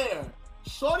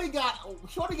 Shorty got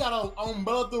an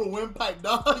umbrella through the windpipe,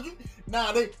 dog.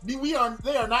 Nah, they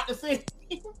are not the same.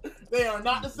 They are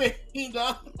not the same,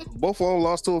 dog. Both of them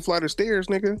lost to a flight of stairs,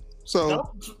 nigga.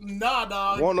 So nah,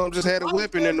 dog. One of them just had a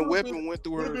weapon, and the weapon went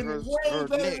through her neck. Than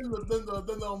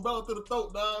the umbrella through the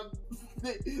throat, dog.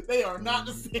 They are not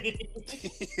the same.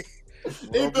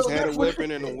 They just had a weapon,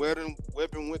 and the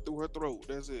weapon went through her throat.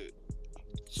 That's it.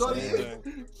 Shorty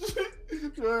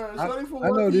from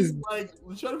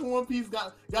One Piece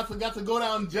got to go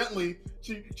down gently.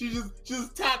 She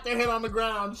just tapped her head on the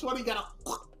ground. Shorty got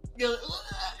and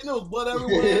it was blood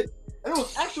everywhere. And it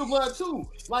was extra blood too.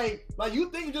 Like you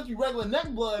think it just be regular neck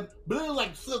blood, but it was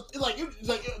like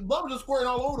blood was just squirting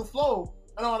all over the floor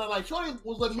and all that. Like Shorty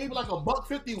was like maybe like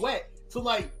 $1.50 wet. So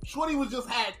like Shorty was just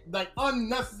had like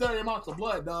unnecessary amounts of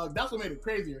blood, dog. That's what made it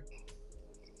crazier.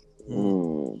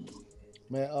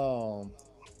 Man,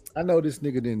 I know this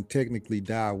nigga didn't technically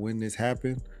die when this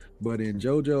happened, but in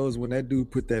JoJo's, when that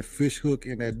dude put that fish hook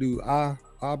in that dude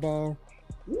eyeball,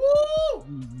 woo!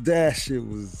 That shit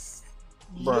was.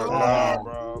 Bro,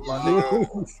 my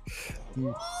nigga.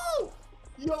 Woo!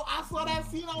 Yo, I saw that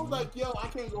scene. I was like, yo, I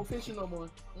can't go fishing no more.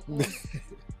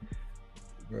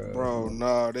 Bro,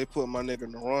 nah, they put my nigga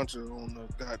Narancha on the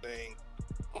goddamn,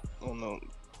 on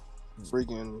the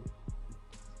freaking.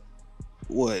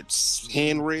 What,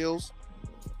 handrails?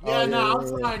 Yeah, I'm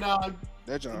sorry, dog.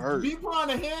 That just hurt. Be put on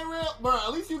the handrail, bro.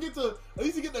 At least you get to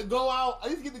go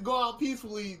out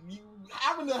peacefully. You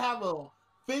having to have a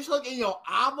fish hook in your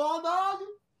eyeball, dog,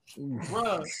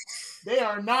 bro. They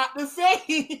are not the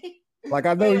same. Like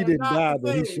I know he didn't die,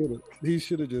 but he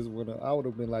should have just went up. I would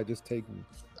have been like, just take me.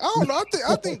 I don't know.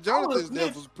 I think Jonathan's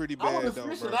death was pretty bad. I would have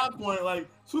fished at that point. Like,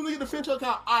 soon as you get the fish hook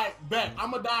out, I bet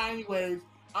I'm gonna die anyways.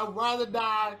 I'd rather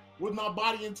die with my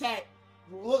body intact.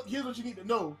 Look, here's what you need to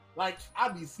know. Like,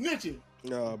 I'd be snitching.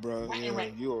 Nah, bro.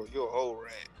 Right. You're a whole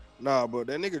rat. Nah, bro.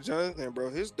 That nigga Jonathan, bro,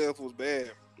 his death was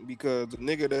bad because the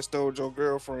nigga that stole your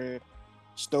girlfriend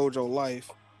stole your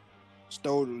life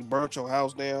burnt your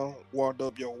house down, walked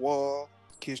up your wall,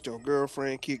 kissed your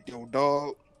girlfriend, kicked your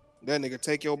dog. That nigga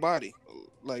take your body.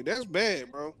 Like, that's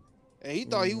bad, bro. And he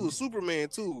thought he was Superman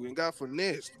too, and got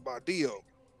finessed by Dio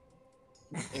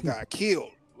and got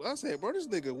killed. I said, bro, this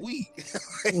nigga weak.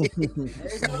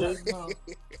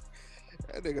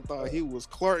 That nigga thought he was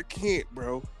Clark Kent,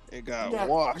 bro, and got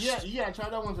washed. Yeah, try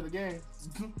that one to the game.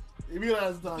 You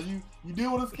realize you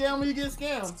deal with a scam, you get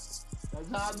scammed. That's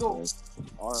how it goes.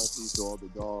 RIP to all the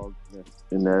dogs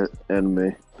in that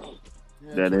anime.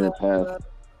 That didn't pass.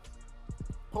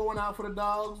 Pulling out for the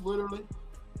dogs, literally.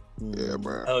 Yeah,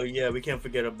 bro. Oh yeah, we can't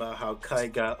forget about how Kai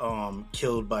got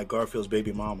killed by Garfield's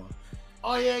baby mama.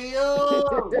 Oh yeah, yo.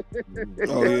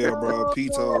 Oh yeah, bro.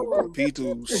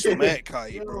 P2 smack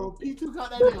Kai, bro. P2 got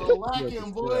that nigga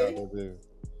lacking, boy.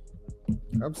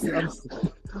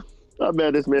 I'm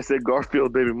mad this man said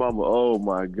Garfield baby mama. Oh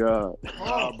my god.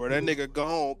 Oh, bro, that nigga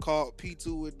gone caught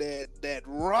P2 with that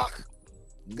rock.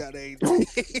 Got a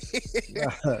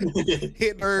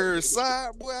hit her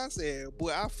side, boy. I said,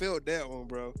 boy, I felt that one,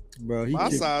 bro. Bro, my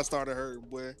side started hurting,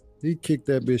 boy. He kicked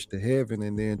that bitch to heaven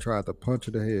and then tried to punch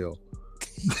her to hell.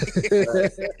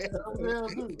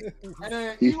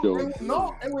 And then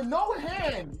with no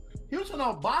hand, he was trying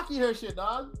to Baki her shit,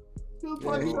 dog. He was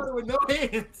punching her with no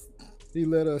hands. He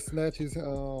let her snatch his arm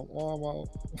off,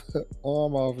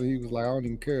 and he was like, "I don't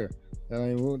even care. That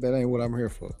ain't what I'm here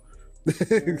for."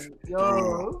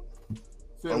 Yo,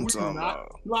 said, we do not.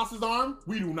 He lost his arm.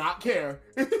 We do not care.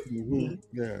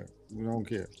 Yeah, we don't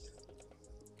care.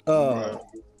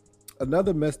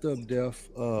 Another messed up death.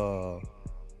 I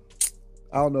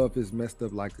don't know if it's messed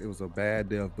up like it was a bad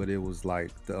death, but it was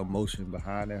like the emotion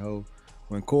behind that whole.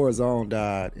 When Corazon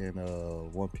died in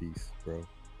One Piece, bro.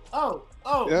 Yeah,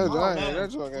 that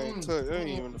joke ain't touch. That ain't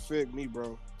even affect me,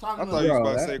 bro. I thought you was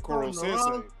about to say Koro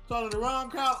Sensei. Turning the wrong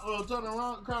crowd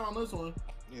on this one.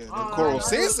 Yeah, the Koro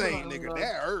Sensei, nigga,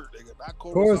 that hurt, nigga. Not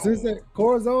Corazon.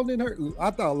 Corazon didn't hurt.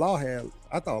 I thought Law had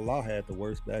the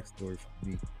worst backstory for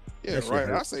me. Yeah, right.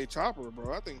 I say Chopper,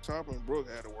 bro. I think Chopper and Brook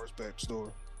had the worst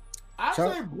backstory. I'd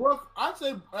say Brook had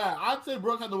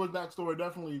the worst backstory,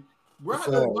 definitely. Bro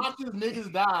had to watch his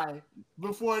niggas die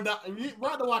before it died. Bro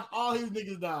had to watch all his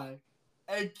niggas die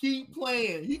and keep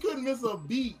playing. He couldn't miss a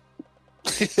beat.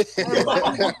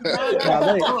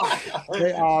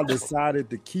 They all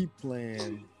decided to keep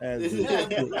playing. Imagine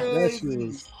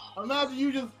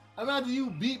you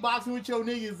beatboxing with your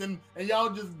niggas and y'all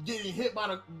just getting hit by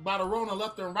the Rona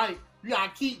left and right. You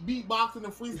gotta keep beatboxing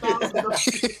and freestyling.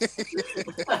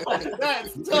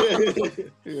 That's tough.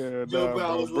 Yeah,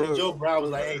 Joe Brown was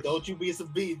like, "Hey, don't you be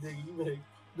some beat, nigga.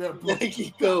 You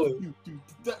keep going."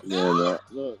 Yeah,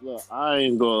 look, I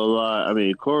ain't gonna lie. I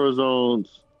mean,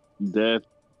 Corazon's death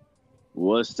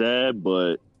was sad,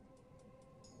 but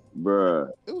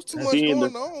bruh, it was too much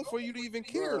going on for you to even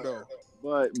care, though.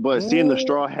 But seeing the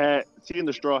straw hat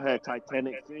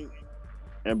Titanic sink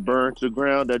and burn to the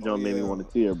ground, that jump made me want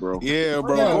to tear, bro. Yeah,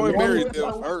 bro. Going Mary hurt.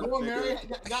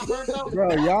 Got burnt out.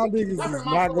 Bro, y'all niggas is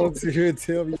not going to sit here and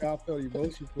tell me y'all felt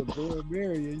emotion for Going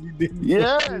Mary and you didn't.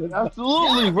 Yeah,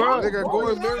 absolutely, bro. Nigga,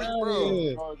 Going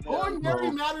Mary, bro. Going Mary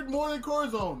mattered more than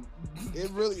Corazon. It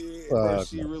really is, bro.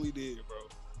 She really did,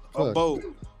 bro. A boat.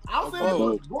 I'll say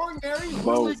Going Mary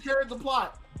literally carried the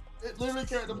plot. It literally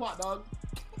carried the plot, dog.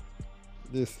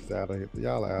 This is out of here.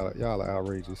 Y'all are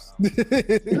outrageous.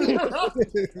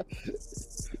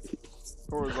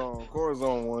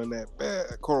 Corazon won that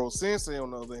bad. Koro Sensei,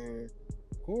 on the other hand.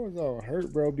 Corazon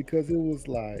hurt, bro, because it was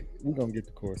like, we're gonna get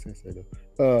to Koro Sensei though.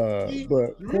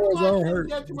 But Corazon hurt.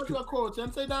 You too much about Koro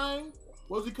Sensei dying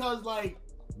was because like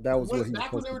that was when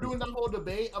they were doing that whole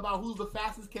debate about who's the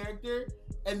fastest character,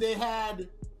 and they had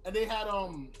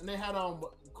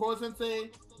Koro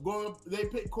Sensei going up. They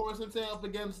picked Koro Sensei up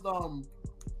against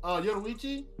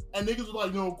Yoruichi, and niggas was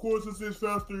like, no, Koro Sensei's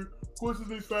faster. Koro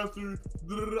Sensei's faster.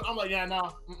 I'm like, yeah,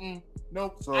 nah,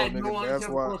 nope. So, I had no nigga, idea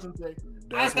Koro Sensei.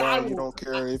 That's why you don't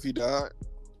care if he died.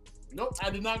 Nope, I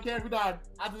did not care if he died.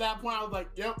 After that point, I was like,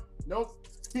 yep, nope.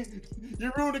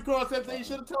 You ruined the Koro Sensei. You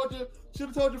should have told your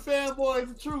fanboys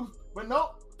the truth, but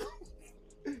nope.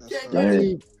 Can't get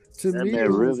it. To that me,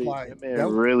 man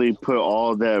really put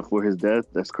all that for his death.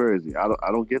 That's crazy. I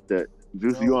don't get that.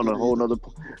 Juice, you on a whole nother.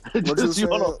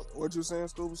 What you saying,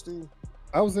 Scuba Steve?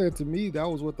 I was saying, to me, that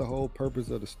was what the whole purpose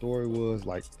of the story was.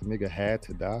 Like, the nigga had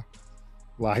to die.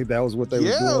 Like, that was what they were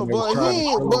doing.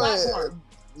 But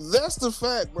that's the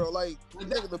fact, bro. Like,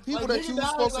 the people that you were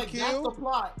supposed to kill, that's the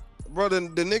plot. Bro, the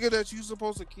nigga that you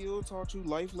supposed to kill taught you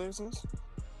life lessons.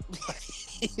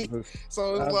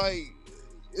 So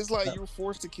it's like you're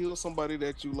forced to kill somebody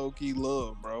that you low key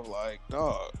love, bro. Like,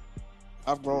 dog.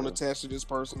 I've grown Yeah. attached to this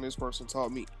person. This person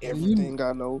taught me You- everything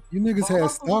I know. You niggas But had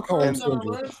also the Stockholm person that I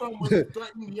syndrome. learned from was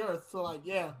threatening the earth. So like,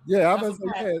 yeah. Yeah, I'm That's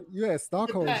gonna a say fact. you had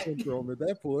Stockholm fact. syndrome at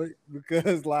that point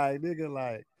because, like, nigga,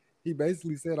 like he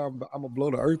basically said, "I'm gonna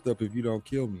blow the earth up if you don't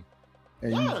kill me."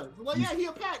 And Yeah, like you- yeah, he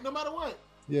a pack no matter what.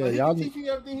 yeah, Like, he y'all can teach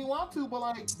you everything he wants to, but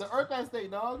like the earth that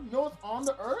state, dog. You know what's on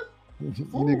the earth? you Food,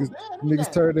 niggas, man, look at niggas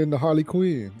that. turned into Harley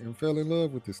Quinn and fell in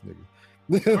love with this nigga.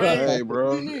 Right. Hey,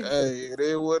 bro. What do you mean? Hey, it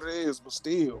is what it is, but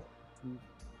still.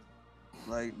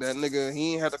 Like, that nigga,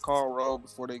 he ain't had to call Roll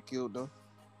before they killed him.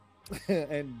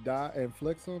 and die and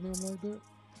flex on them like that.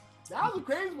 That was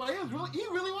crazy, but he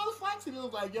really was flexing. He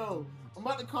was like, "Yo, I'm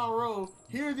about to call Rose.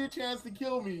 Here's your chance to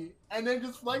kill me," and then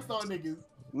just flexed on niggas.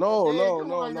 No, Like, no, come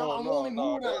no, on, no, I'm no, only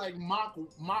no. moving at like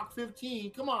Mach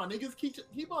 15. Come on, niggas, keep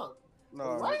up.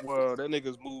 No, What? well, that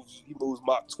nigga's he moves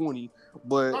Mach 20,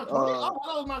 but Mach 20? Oh,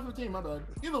 that was Mach 15. My bad.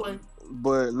 Either way,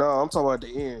 but no, I'm talking about the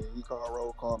end. He called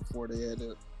roll call before they had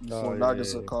it. Before yeah,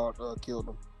 Nagisa yeah. killed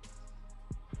him.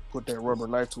 Put that rubber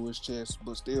knife to his chest,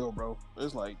 but still, bro,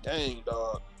 it's like, dang,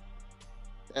 dog,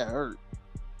 that hurt.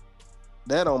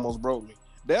 That almost broke me.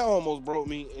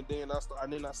 And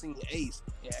then I seen Ace,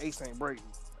 and Ace ain't break me.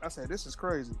 I said, this is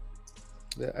crazy.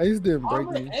 Yeah, Ace didn't break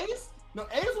But me. Ace? No,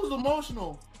 Ace was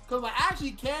emotional because I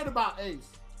actually cared about Ace.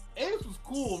 Ace was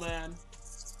cool, man.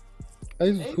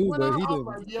 Ace was Ace cool, went but out, he I was didn't.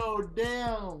 like, yo,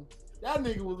 damn, that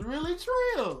nigga was really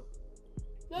trill.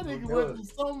 That nigga went through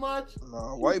so much.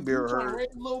 No, Whitebeard Trying to hurt. raise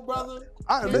his little brother.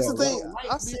 That's the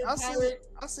Yeah, thing.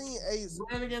 I seen Ace.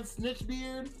 Ran against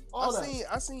Snitchbeard. All that.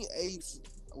 I seen Ace.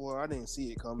 Well, I didn't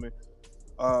see it coming.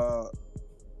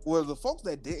 Well, the folks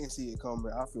that didn't see it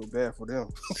coming, I feel bad for them.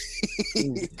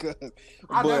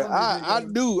 I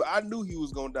knew he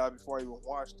was gonna die before I even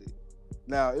watched it.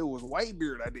 Now it was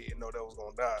Whitebeard I didn't know that was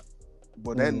gonna die,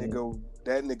 but that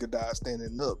nigga died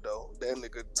standing up though. That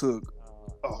nigga took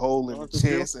a hole in the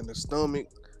chest and the stomach.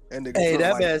 And nigga Hey, took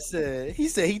that like, man said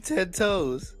he 10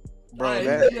 toes. bro, Right,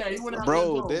 that, yeah, he went out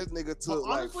bro, there, that nigga took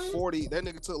honestly, like 40. That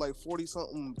nigga took like 40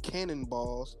 something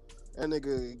cannonballs. That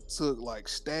nigga took like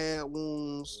stab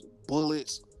wounds,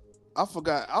 bullets. I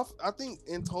forgot. I think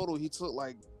in total he took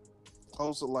like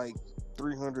close to like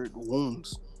 300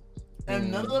 wounds.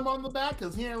 and none of them on the back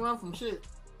because he ain't run from shit.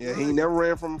 Yeah, he never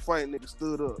ran from a fight. Nigga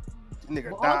stood up.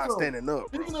 Nigga But died also, standing up.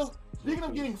 Speaking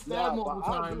of getting stabbed multiple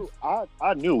times,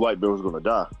 I knew Whitebeard was gonna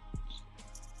die.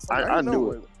 I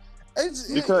knew it.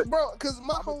 Because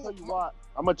my I'm whole gonna tell you why.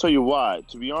 I'm gonna tell you why.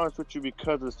 To be honest with you,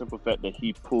 because of the simple fact that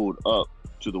he pulled up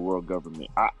to the world government.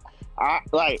 I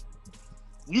like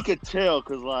you could tell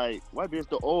because like Whitebeard's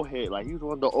the old head. Like he was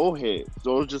one of the old heads.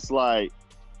 So it's just like,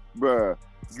 bruh,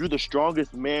 you're the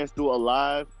strongest man still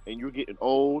alive, and you're getting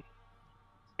old,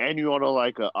 and you on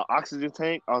a oxygen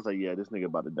tank. I was like, yeah, this nigga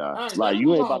about to die. right, Like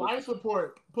you ain't about to. life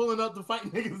support pulling up to fight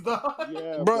niggas, dog.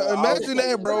 Yeah, bro, imagine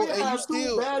that, bro. They And you have two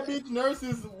still, bad bitch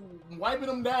nurses wiping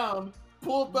them down,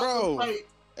 pulled up Bro. to fight.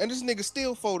 and this nigga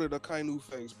still folded a Kainu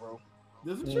face, bro.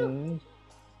 This is true. Mhm.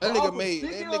 That Also, nigga made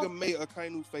speaking a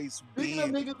Kainu face Speaking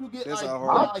of big. niggas who get That's like, how hard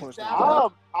I like punched stabbed him.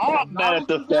 up, I'm mad at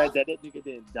the fact that that nigga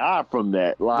didn't die from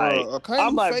that. Like, Bro, a Kainu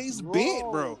I'm like, face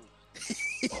bent, bro.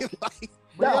 Like,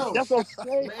 Yo, that's what I'm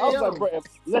saying. I was like, bro,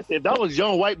 if that was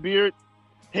young Whitebeard,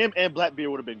 him and Blackbeard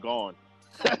would have been gone.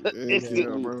 yeah,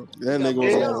 bro. That nigga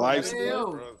was Yo, on life yo.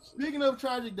 support, bro. Speaking of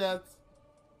tragic deaths,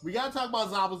 we gotta talk about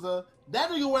Zabuza. That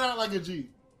nigga went out like a G.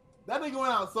 That nigga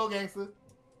went out so gangster.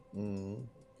 Mhm.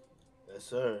 Yes,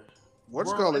 sir. What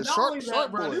you Bro, call and it? not only Shark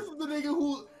that, bro, boy. this is the nigga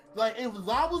who, like, if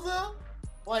Zabuza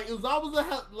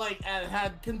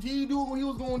had continued doing what he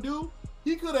was gonna do,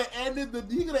 he could have ended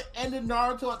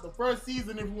Naruto at the first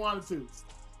season if he wanted to.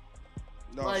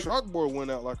 No, like- Shark boy went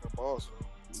out like a boss.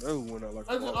 That who went out like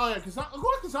a boss. Oh yeah, of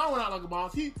course Kassan went out like a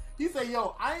boss. He said,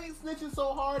 "Yo, I ain't snitching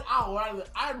so hard.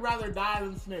 I'd rather die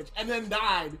than snitch," and then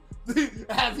died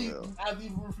as he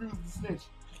refused to snitch.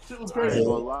 Shit was I ain't crazy.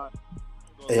 gonna lie.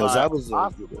 Hey, yo, that was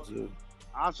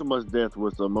Asuma's death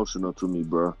was emotional to me,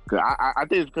 bro. Cause I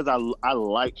think it's because I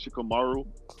like Shikamaru,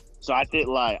 so I think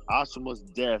like Asuma's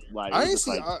death, like I it ain't was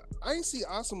see like, I ain't see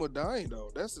Asuma dying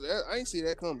though. I ain't see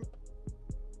that coming.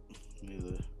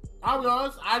 I'll be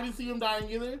honest, I didn't see him dying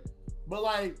either, but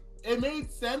like it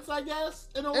made sense, I guess,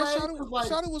 in a And way. 'Cause, like,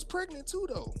 Shada was pregnant too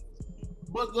though.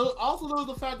 but also there was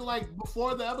the fact that like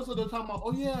before the episode they're talking about,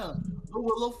 oh yeah, the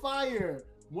Will of Fire.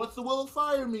 What's the Will of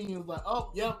Fire mean? It's like, oh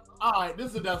yep, all right,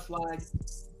 this is a death flag.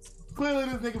 Clearly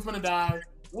this nigga's finna die.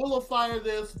 Will of Fire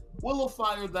this, Will of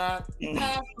Fire that.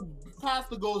 Past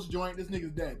the ghost joint, this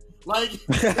nigga's dead. Like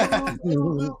it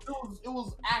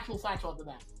was actual factual after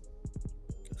that.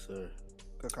 Yes, sir.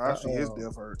 Kakashi, his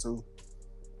death hurt too.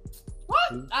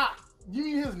 What? You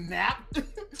mean his nap? you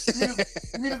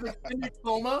mean his extended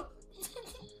coma?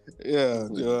 Yeah,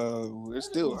 it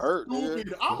still hurt, Stupid.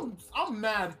 nigga. I'm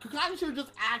mad. Kakashi should have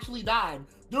just actually died.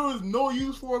 There was no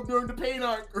use for him during the pain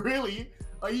arc, really.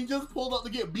 He just pulled up to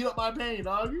get beat up by pain,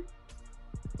 dog.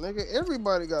 Nigga,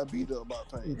 everybody got beat up by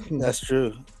pain. That's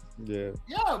true. Yeah.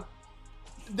 Yeah,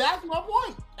 that's my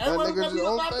point. That Everybody nigga got just, beat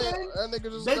up by only thing, pain. that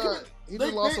nigga just They got, could- he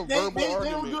just lost a verbal they were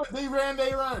argument. good.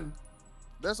 They run.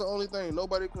 That's the only thing.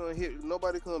 Nobody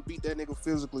couldn't beat that nigga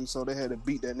physically, so they had to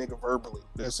beat that nigga verbally.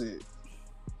 That's it.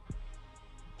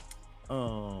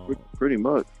 Pretty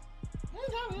much.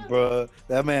 Bruh,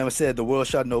 that man said the world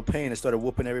shot no pain and started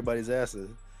whooping everybody's asses.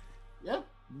 Yeah,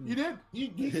 you did. He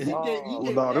gave No,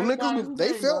 them everybody niggas,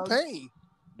 they pain, felt dog. pain.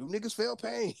 Them niggas felt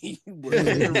pain. But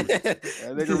that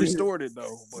nigga restored it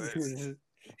though. But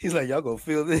He's like, y'all gonna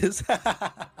feel this. oh,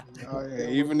 yeah,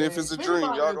 even if it's a Think dream,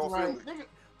 about y'all this, gonna feel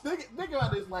like, it. Think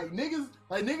about this, like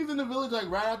niggas in the village, like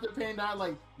right after pain died,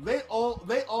 like they owe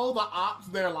the ops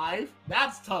their life.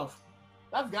 That's tough.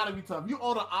 That's gotta be tough. You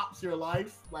owe the ops your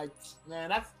life, like man,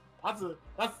 that's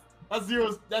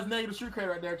zero. That's negative street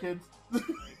credit right there, kids.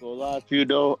 Gonna lie to you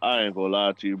though, I ain't gonna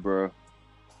lie to you, bro.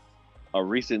 A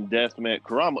recent death, man.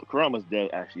 Kurama's death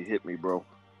actually hit me, bro.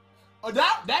 Oh,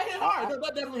 that hit hard. That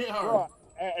definitely hit hard. Bro,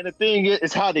 and the thing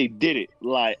is how they did it.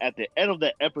 Like at the end of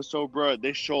that episode, bro,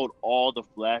 they showed all the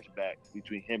flashbacks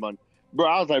between him and bro.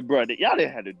 I was like, bro, y'all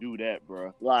didn't have to do that,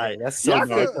 bro. Like That's so y'all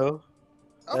could- Naruto.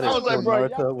 That I is was so like, bro,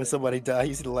 Naruto. When somebody dies,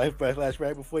 you see the life flash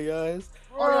right before your eyes.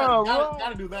 Oh yeah, Bro, you bro.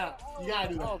 gotta do that. You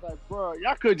gotta do I that. was like, bro,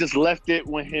 y'all could have just left it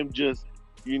when him just,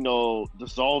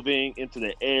 dissolving into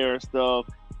the air and stuff,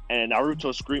 and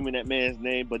Naruto screaming that man's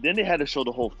name. But then they had to show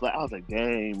the whole flat. I was like,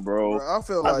 dang, bro. Bro, I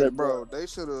feel I was like, like, bro, they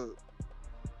should have.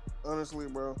 Honestly,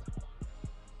 bro,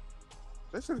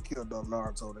 they should have killed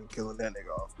Naruto than killing that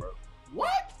nigga off, bro.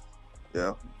 What?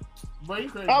 Yeah. Bro, you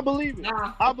crazy. I believe it.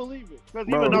 Nah. I believe it. Because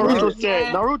Bro, even bro.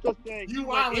 Naruto said You he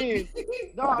went in.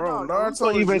 wildin'. No, Bro, no,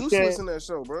 Naruto even is useless said in that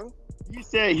show, bro. he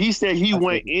said he I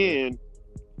went think he in.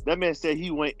 That man said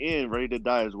he went in ready to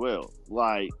die as well.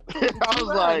 Like I was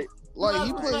like, Like,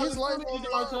 he Nah, put nah, his we life still on need the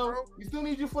you, line, Naruto. bro. We still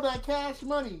need you for that cash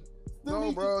money.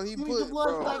 No, bro, he still need put- your blood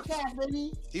bro. for that cash,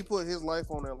 baby. He put his life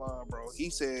on that line, bro. He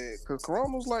said, because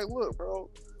Kurama was like, look, bro,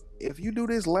 if you do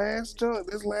this last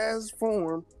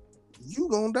form, you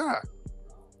gonna die.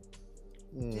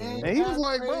 Dang, And he was that's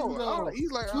like, crazy, bro, though.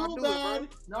 he's like, I'll Too do bad. it,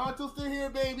 Naruto's still here,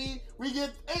 baby. We get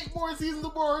 8 more seasons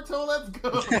of Boruto. Let's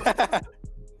go.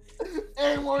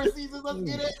 8 more seasons. Let's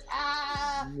get it.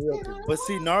 But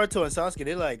see, Naruto and Sasuke,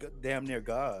 they're like damn near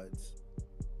gods.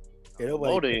 Yeah,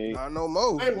 nobody- oh, they bro. I know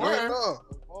Mo. They were.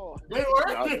 No. They were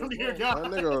damn near That God.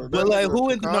 nigga, But that like, nigga who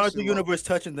in the Kakashi, Naruto universe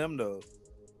touching them though?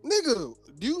 Nigga,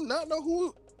 do you not know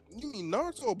who? You mean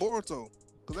Naruto or Boruto?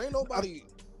 Because ain't nobody,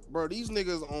 bro, these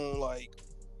niggas on like,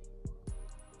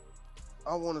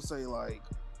 I want to say like,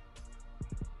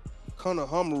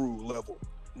 Konohamaru level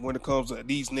when it comes to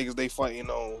these niggas they fighting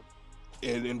on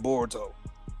in Boruto.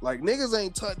 Like, niggas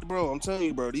ain't touched, bro. I'm telling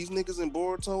you, bro, these niggas in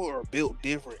Boruto are built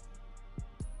different.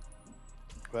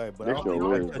 Right, but They I don't sure think is,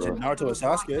 nobody touching bro. Naruto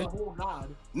and Sasuke. Oh,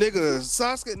 God.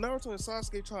 Nigga, Naruto and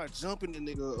Sasuke tried jumping the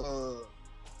nigga,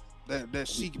 that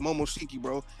Shiki, Momoshiki,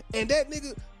 bro. And that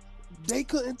nigga, they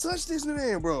couldn't touch this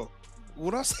man, bro.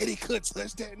 When I say they couldn't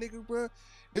touch that nigga, bro,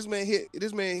 this man hit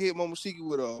Momoshiki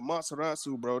with a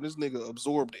Matsuratsu, bro. This nigga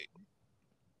absorbed it.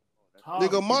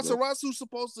 Nigga, Matsuratsu's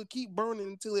supposed to keep burning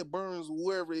until it burns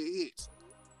wherever it hits.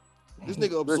 This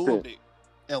nigga absorbed it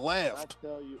and laughed.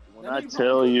 When I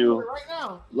tell you, right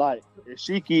now. like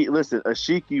Ashiki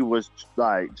was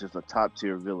like just a top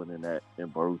tier villain in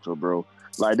Boruto, bro.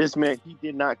 Like this man, he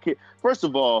did not care. First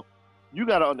of all, you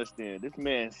gotta understand this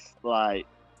man's like,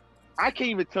 I can't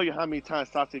even tell you how many times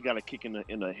Sasuke got a kick in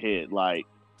the head. Like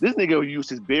this nigga used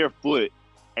his bare foot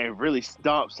and really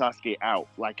stomped Sasuke out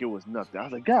like it was nothing. I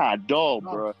was like, God, dog,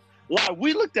 bro. Like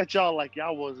we looked at y'all like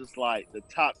y'all was just like the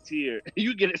top tier.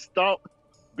 You get it stomped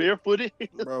barefooted,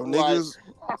 Bro, Like, niggas,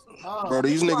 bro,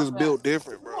 these think about niggas that. built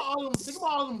different, Think bro.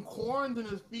 about all them corns in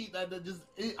his feet that just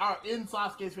are in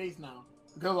Sasuke's face now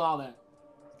because of all that.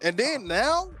 And then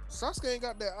now, Sasuke ain't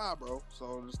got that eye, bro.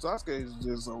 So Sasuke is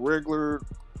just a regular,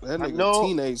 that I nigga know.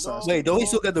 teenage Sasuke. Wait, don't he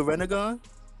still got the Renegon?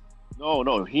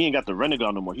 No, he ain't got the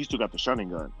Renegon no more. He still got the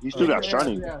Sharingan. He still got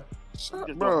Sharingan. Yeah. Shut,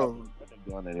 Just bro. don't have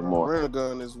the Renegon anymore.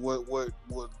 Renegon is what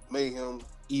made him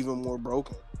even more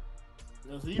broken.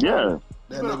 So you Yeah. better-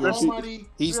 That you better nigga, almighty-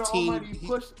 he's you better teen- almighty he-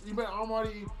 push. You better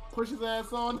almighty push his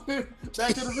ass on back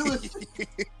to the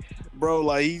village. bro,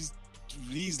 like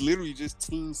he's literally just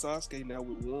teen Sasuke now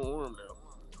with one arm now.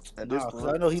 At this Nah, 'cause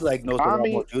point, I know he like knows a I lot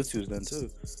mean- more jutsus than too.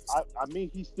 I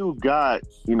mean, he still got,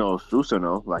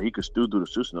 Susanoo. Like, he could still do the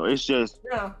Susanoo. It's just,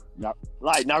 Yeah.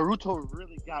 like, Naruto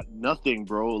really got nothing,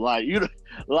 bro. Like,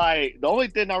 like, the only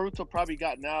thing Naruto probably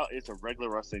got now is a regular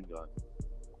Rasengan.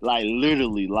 Like,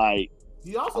 literally, like,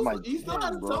 He also I'm like, he still damn,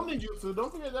 has a bro. summoning jutsu.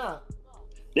 Don't forget that.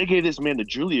 they gave this man the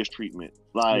Julius treatment.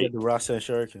 He Like, got the Rasen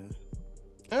Shuriken.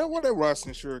 and what that Rasen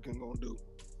Shuriken gonna do?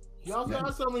 He also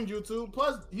has summoning jutsu.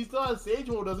 Plus, he still has Sage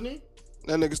Mode, doesn't he?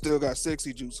 That nigga still got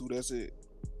sexy jutsu. That's it.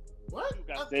 What? You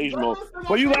got That- Sage that Mode. man still got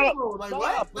But you Sage gotta- Mode. Like,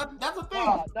 what? That's a thing.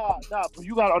 nah. But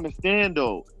you gotta understand,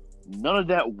 though, none of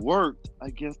that worked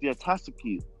against the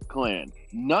Atatsuki clan.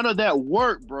 None of that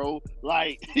worked, bro.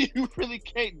 Like, you really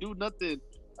can't do nothing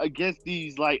against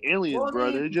these, like, aliens, Well, I bro.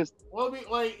 mean- They're just, Well, I mean,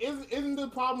 like, isn't the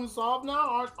problem solved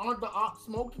now? Aren't the ops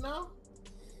smoked now?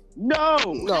 no.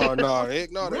 No, that Really?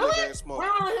 nigga ain't smoke. Wait.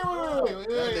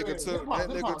 That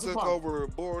nigga took over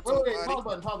Boruto Wait, body.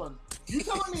 pause button. You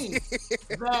telling me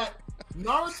that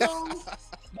Naruto,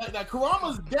 that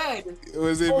Kurama's dead, It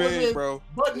was in Oh, vain, yeah. bro.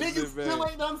 but It was niggas in vain. still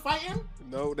ain't done fighting?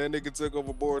 No, that nigga took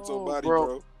over Boruto Oh, body, bro.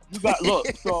 bro. You got, look,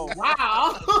 so,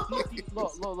 Wow.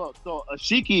 look. So,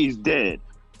 Ashiki is dead.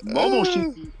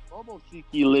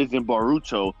 Momoshiki lives in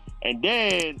Boruto. And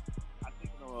then, I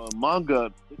think in the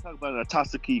manga, they talk about an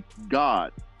Atatsuki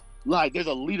god. Like, there's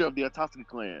a leader of the Atatsuki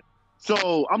clan.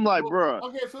 So, I'm like, bruh.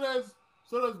 Okay, so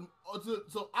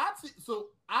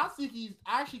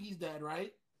Ashiki's dead,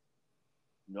 right?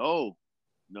 No.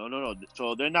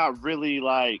 So they're not really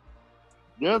like.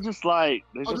 They're just like.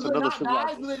 There's Oh, just do they another not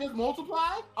die? Do civilization. they just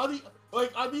multiply?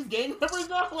 Are these gang members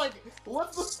now? Like,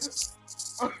 what's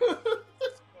the?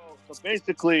 So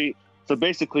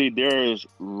basically, there's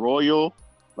royal,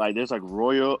 like there's like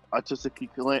royal Atatsuki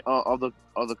clan of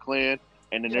the clan,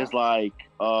 and then there's like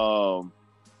I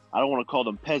don't want to call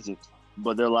them peasants,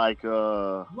 but they're like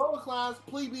Lower class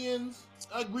plebeians.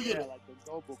 We get it. like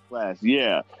the noble class.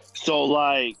 Yeah. So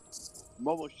like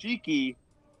Momoshiki,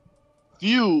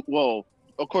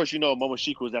 of course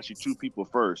Momoshiki was actually two people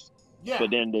first, Yeah. but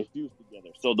then they fused together.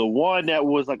 So the one that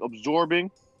was like absorbing,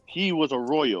 he was a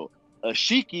royal.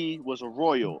 Ashiki was a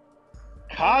royal.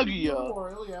 Kaguya,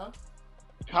 Royal, yeah.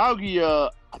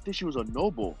 I think she was a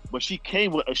noble, but she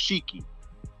came with Ashiki.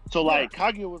 So like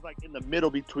Kaguya was like in the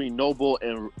middle between noble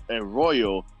and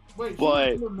royal. Wait, But-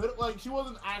 she was in the middle, like she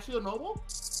wasn't actually a noble?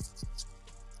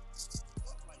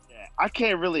 Like that. I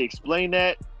can't really explain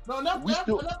that. No, that's We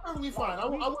still- perfectly fine. I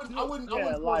wouldn't.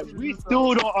 Yeah, force like you to we do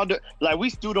still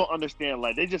so. don't understand.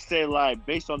 Like they just say like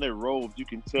based on their robes, you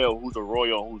can tell who's a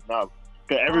royal and who's not.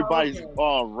 Because everybody's okay.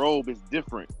 robe is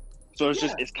different, so it's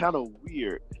Yeah. it's kind of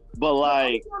weird. But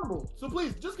like, Understandable. So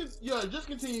please, just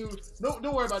continue. No,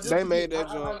 don't worry about it. They made that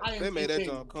I joint. am They made that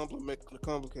kidding. joint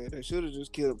complicated. They should have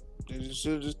just kept. They just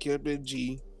should have just kept it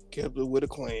G. Kept it with a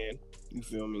clan. You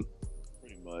feel me?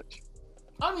 pretty much.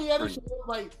 I mean, yeah, this shit,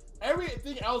 like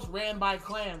everything else ran by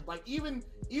clans. Like even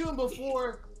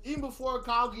before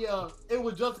Kaguya, it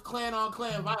was just clan on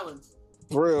clan violence.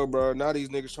 For real, bro. Now these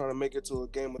niggas trying to make it to a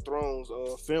Game of Thrones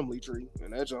family tree,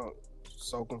 and that junk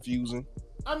so confusing.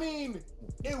 I mean,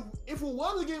 if it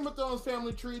was a Game of Thrones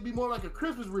family tree, it'd be more like a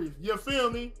Christmas wreath. You feel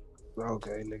me?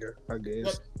 Okay, nigga. I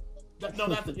guess. That's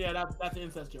an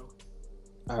incest joke.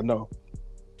 I know,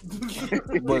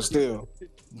 but still,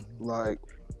 like,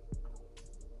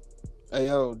 hey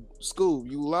yo, Scoob,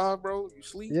 you live, bro? You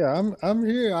sleep? Yeah, I'm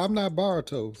here. I'm not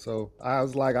Baruto, so I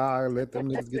was like, all right, let them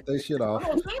niggas get their shit off.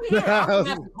 No, same here. I'm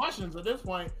asking questions at this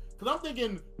point because I'm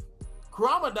thinking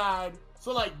Kurama died,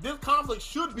 so like this conflict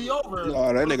should be over.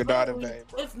 No, that nigga But died in apparently, vain,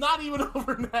 bro. It's not even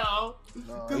over now.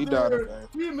 No, 'Cause he there died in were vain.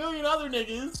 3 million other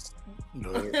niggas,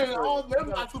 No. and all of them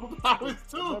got superpowers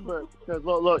too. Remember,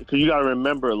 because you gotta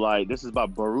remember, like this is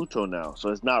about Boruto now, so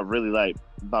it's not really like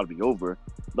about to be over.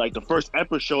 Like the first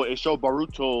episode, it showed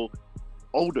Boruto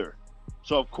older,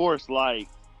 so of course, like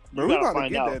Bro, you we gotta about to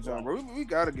find get out. that jump, bro. We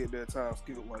gotta get that time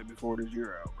skip like before this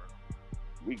year out, bro.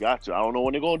 We got to. I don't know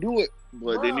when they're gonna do it,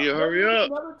 but they Bruh, need to hurry up.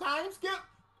 Another time skip.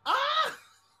 Ah!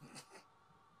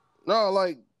 No,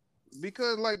 like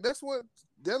because like that's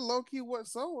low key what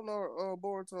sold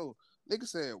Boruto. Nigga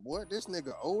said, "What? This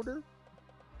nigga older?"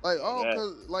 Like, oh, Yeah.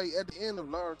 cause like at the end of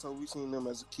Naruto, we seen him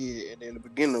as a kid, and then the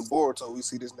beginning of Boruto, we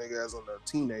see this nigga as a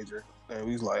teenager, and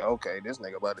we was like, okay, this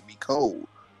nigga about to be cold.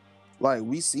 Like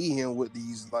we see him with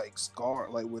these like scar,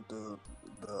 like with the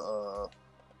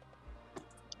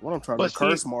what I'm trying But to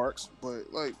curse see- marks,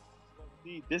 but like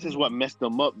See, this is what messed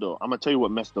them up, though. I'm gonna tell you what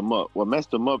messed them up. What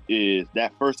messed them up is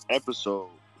that first episode.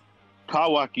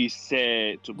 Kawaki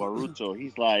said to Boruto,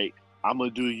 he's like, "I'm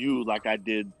gonna do you like I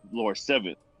did Lord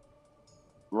Seventh."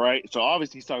 Right? So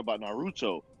obviously he's talking about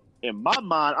Naruto. in my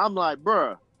mind, I'm like,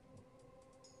 bruh,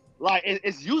 like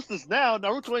it's useless now.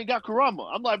 Naruto ain't got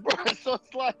Kurama. I'm like, bruh, so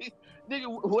it's like, nigga,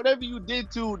 whatever you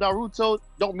did to Naruto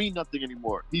don't mean nothing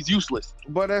anymore. He's useless.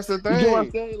 But that's the You get what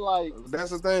I'm thing. saying? Like,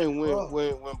 That's the thing. When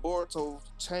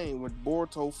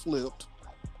Boruto flipped,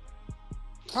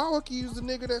 Kawaki is the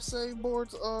nigga that saved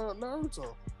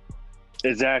Naruto.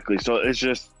 exactly. So it's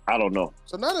just, I don't know.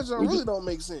 So now that y'all really don't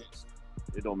make sense.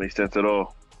 It don't make sense at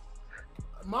all.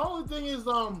 My only thing is,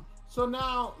 so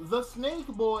now the Snake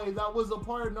Boy that was a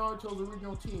part of Naruto's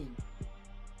original team.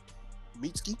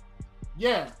 Mitsuki?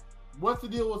 Yeah. What's the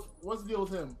deal with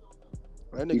him?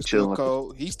 That He nigga still chilling.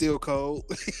 cold. He's still cold.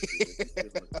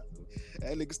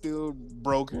 That nigga still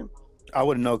broken. I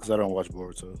wouldn't know because I don't watch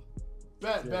Boruto.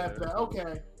 Bet.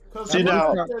 Okay. See,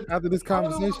 now- After this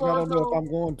conversation, I don't know if I'm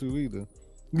going to either.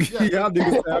 Yeah. Y'all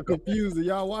niggas sound confused and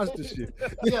y'all watch this shit.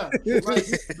 Yeah. Like,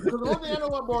 because the one thing I know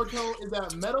about Boruto is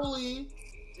that Metal Lee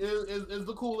is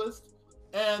the coolest.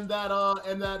 And that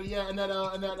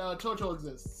Chocho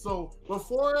exists. So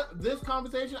before this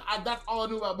conversation, that's all I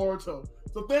knew about Boruto.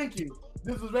 So thank you.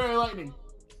 This is very enlightening.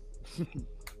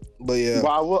 But yeah.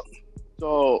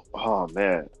 So, oh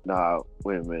man, nah,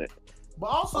 wait a minute. But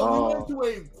also, we went to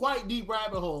a quite deep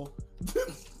rabbit hole.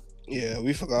 Yeah,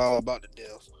 we forgot all about the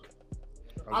deaths.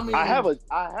 I mean, I have a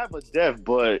death,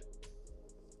 but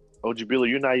OG Billy,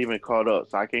 you're not even caught up,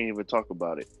 so I can't even talk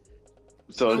about it.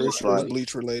 So Pretty it's sure it's like,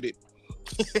 Bleach related.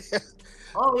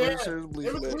 oh yeah, Pretty sure it's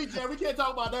Bleach related. we can't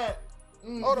talk about that.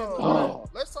 Hold on. Oh.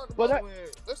 Let's talk But about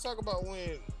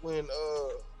when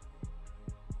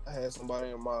I had somebody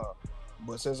in mind.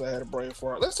 But since I had a brain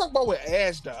fart, let's talk about when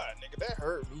Ash died, nigga. That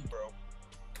hurt me, bro.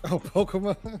 Oh,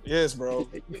 Pokemon. Yes, bro.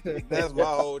 That's my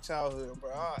whole childhood, bro.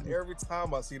 Every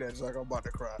time I see that junk, I'm about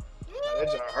to cry. Like,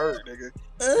 that junk hurt, nigga.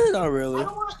 Not really. I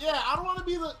don't want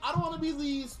to be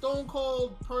the stone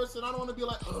cold person. I don't want to be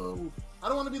like, oh, I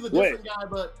don't want to be the different guy.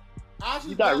 But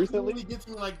Ash's death really gets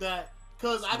me like that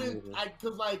because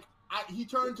he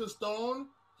turned to stone.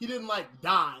 He didn't like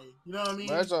die. You know what I mean?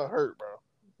 That junk hurt, bro.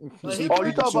 Like, You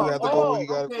talking about what he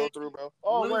got to go through, bro.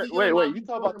 oh wait, you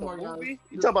talking about the movie?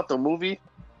 You talking about the movie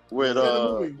with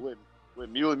with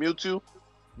Mewtwo?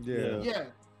 Yeah. Yeah.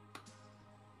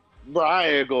 Bro, I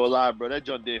ain't gonna lie, bro. That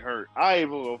junk did hurt. I ain't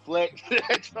even gonna flex.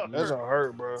 That junk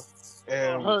hurt, bro.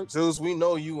 And Zeus, we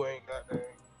know you ain't goddamn.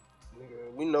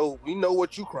 Nigga, we know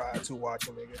what you cried to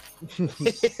watching, nigga.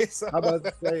 So, How about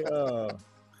to say,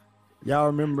 y'all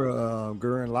remember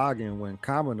Gurren Lagann when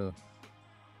Kamina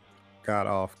got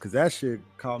off? Because that shit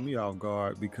caught me off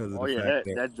guard because of the fact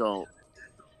that junk.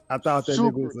 I thought that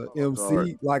nigga was an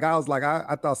MC. guard. Like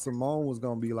I thought Simone was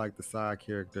gonna be like the side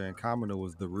character and Kamina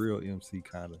was the real MC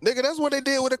kind of. nigga, that's what they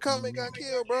did with the comment got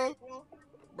killed, bro.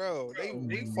 Bro,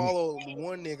 they followed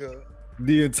one nigga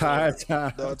The entire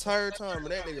time. the entire time,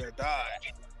 and that nigga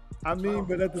died. I mean,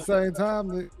 but at the same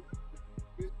time,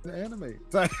 the anime.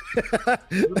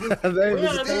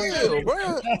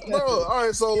 Bro. All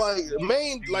right, so like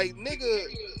main, like nigga,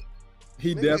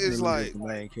 he nigga definitely is like was the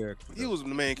main character. he was the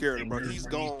main character, bro. He's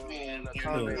gone. And the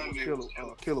comment was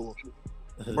killer.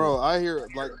 Bro, I hear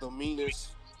like the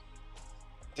meanest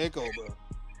echo, bro.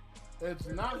 It's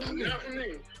not for me.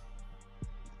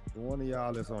 One of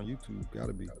y'all that's on YouTube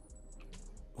gotta be.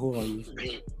 Who on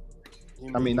YouTube?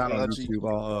 I mean, not on YouTube,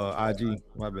 on IG.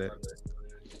 My bad.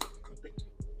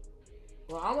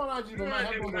 Well, I'm on IG, but my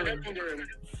headphones are in.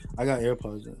 I got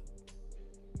AirPods in.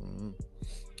 Mm-hmm.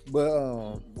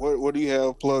 But what do you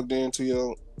have plugged into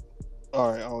your?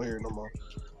 All right, I don't hear it no more.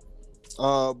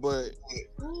 But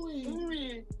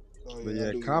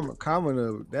yeah,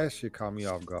 Kamina, that shit caught me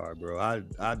off guard, bro.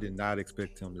 I did not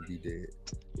expect him to be dead,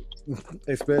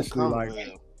 especially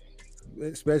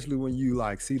when you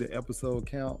like see the episode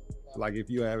count. Like if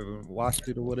you haven't watched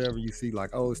it or whatever, you see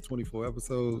like, oh, it's 24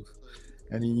 episodes,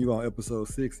 and then you on episode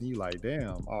 6, and you like,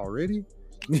 damn, already?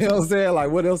 You know what I'm saying? Like,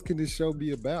 what else can this show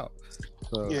be about?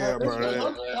 So, yeah,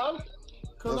 bro.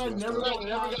 Because I never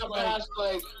got past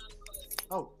like.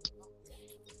 Oh,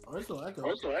 it's still echo.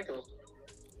 I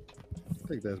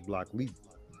think that's Block Lee.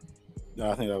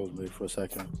 No, I think that was me for a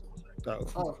second.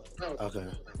 Oh. Okay.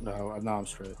 No, now I'm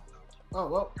straight. Oh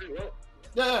well.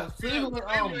 Yeah. So anyway,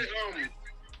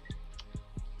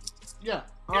 yeah.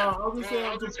 I was gonna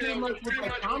say just pretty much with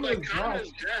like common death.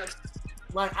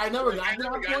 Like I never got to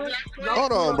that point.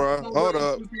 Hold on, bro. Hold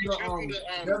up.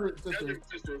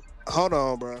 Hold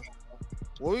on, bro.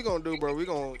 What we gonna do, bro? We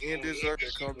gonna end this up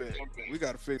and come back. We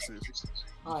gotta fix this.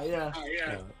 Yeah.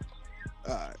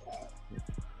 All right.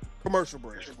 Commercial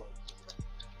break.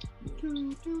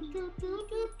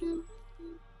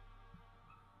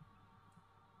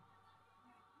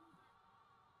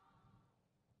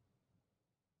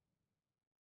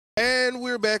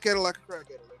 we're back at it like a crack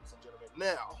at it, ladies and gentlemen.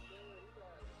 Now,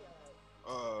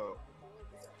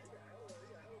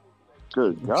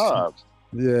 Good job.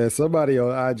 Yeah, somebody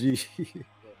on IG.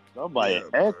 Somebody yeah,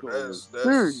 bro, echoing.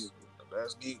 Serious.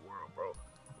 that's Geek World,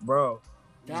 bro.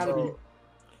 Gotta be.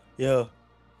 Yeah.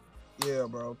 Yeah,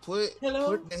 bro. Put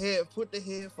the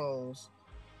headphones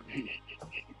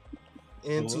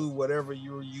into whatever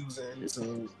you're using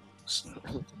to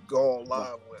go on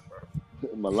live with, bro.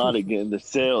 Melodic getting the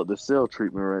cell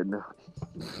treatment right now.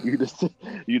 You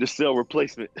the cell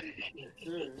replacement.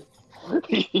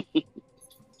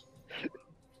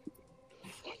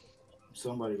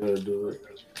 Somebody gotta do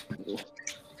it.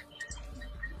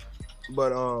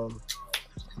 But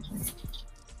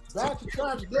Back to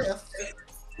tragic death.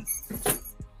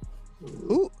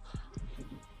 who?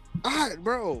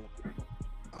 Bro,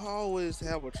 I always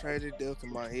have a tragic death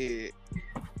in my head.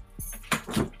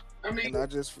 And I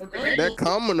just that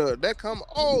come.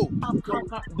 Oh,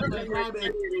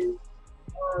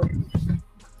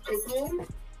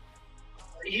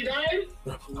 He died?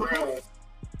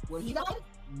 When he died,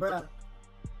 bruh.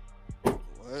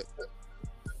 what?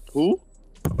 Who?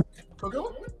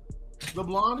 Cocoon? The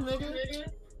blonde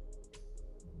nigga?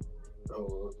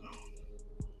 Oh,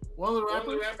 One of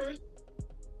the rappers?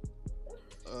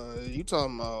 You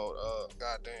talking about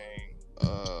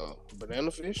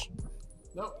Banana Fish?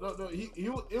 No.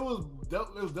 It was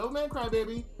Devilman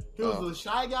Crybaby. He was the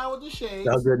shy guy with the shades.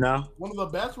 That was good now. One of the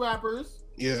best rappers.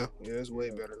 Yeah, it's way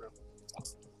better now.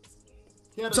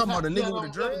 He had Talking about the nigga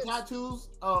with the he had dreads? tattoos.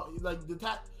 Like the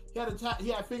tat. He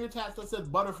had finger tats that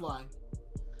said butterfly.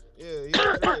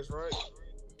 Yeah, that is right.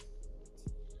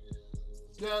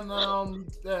 Yeah, and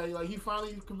like he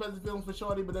finally confessed his feelings for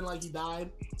Shorty, but then like he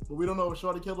died. But we don't know if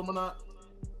Shorty killed him or not.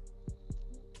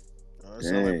 It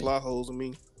sound like plot holes to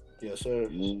me. yes, sir.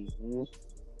 Mm-hmm.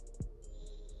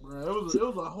 Bro, it was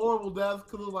a horrible death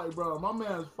because it was like, bro, my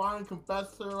man finally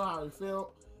confessed to her how he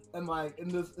felt, and like in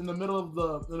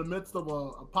the midst of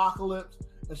a apocalypse,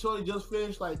 and Shorty just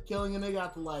finished like killing a nigga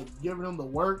after like giving him the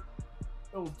work.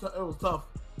 It was tough.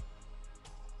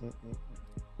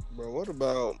 Bro, what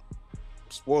about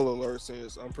spoiler alert?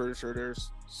 Since I'm pretty sure there's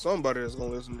somebody that's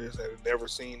gonna listen to this that has never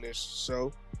seen this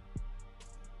show,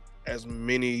 as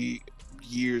many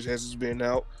years as it's been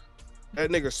out. That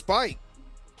nigga Spike,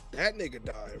 that nigga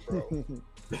died, bro.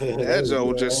 That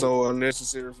joke was just so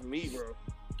unnecessary for me, bro.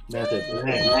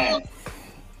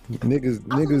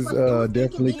 Niggas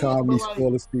definitely call me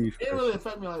Spoiler Steve. It didn't really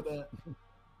affect me like that.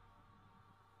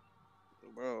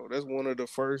 Bro, that's one of the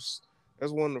first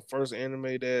anime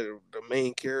that the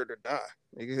main character died.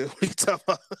 Nigga, what you talking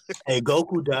about? Hey,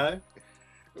 Goku died.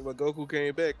 But Goku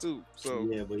came back too. So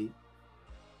Yeah, but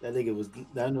that nigga was.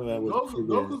 I know that was.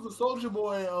 Goku's the soldier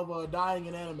boy of dying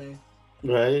in anime.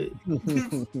 Right. I'm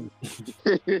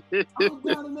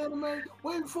down in anime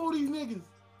waiting for these niggas.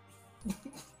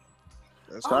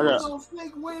 that's I I got- was on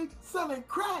Snake Way selling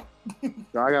crack.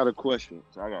 I got a question.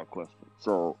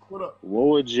 So, What up? what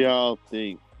would y'all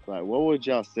think? Like, what would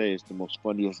y'all say is the most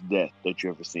funniest death that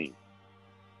you ever seen?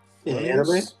 In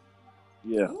anime?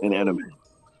 Yeah, in anime.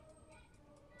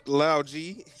 Lao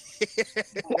G.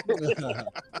 That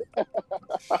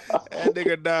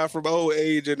nigga died from old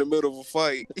age in the middle of a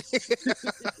fight.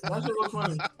 That shit was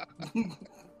funny.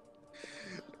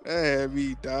 That had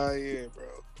me dying, bro.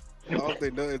 I don't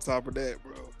think nothing top of that,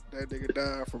 bro. That nigga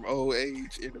died from old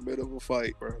age in the middle of a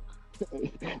fight, bro.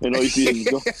 And all you see is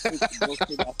go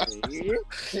shit out the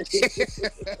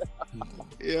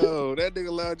Yo, that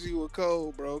nigga Lao G was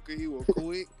cold, bro, cause he was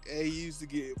quick and he used to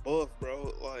get buff,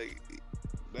 bro. Like,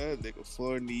 that nigga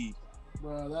funny.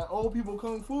 Bro, that old people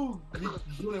kung fu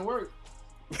doing work.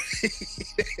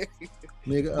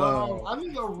 Nigga, But, I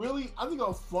think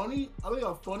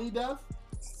a funny death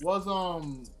was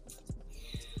I'm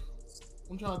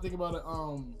trying to think about it.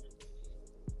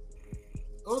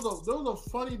 There was a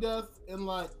funny death in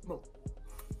like no.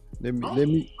 let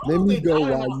me I don't think go I while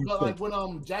don't know, you but think. like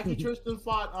when Jackie Tristan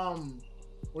fought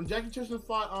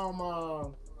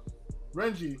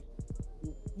Renji.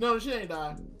 No, she ain't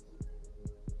died.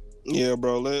 Yeah,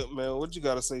 bro. Man, what you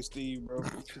gotta say, Steve, bro?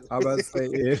 I was about to say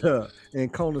in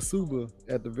Konosuba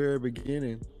at the very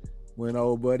beginning when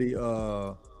old buddy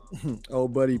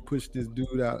pushed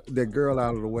that girl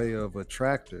out of the way of a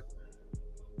tractor,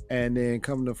 And then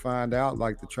come to find out,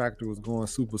 like the tractor was going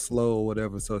super slow or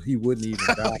whatever, so he wouldn't even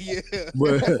die. Yeah.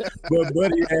 But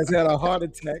Buddy has had a heart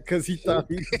attack because he thought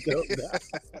he was gonna die.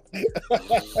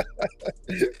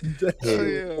 Oh,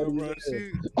 yeah, bro.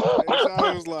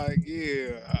 I was like,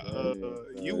 yeah,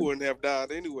 you wouldn't have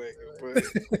died anyway. But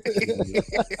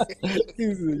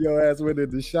He said, your ass went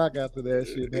into shock after that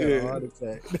shit and had a heart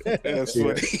attack. that's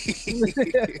Yeah. funny.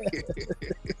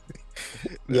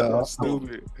 Yeah, That's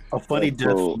stupid. A funny death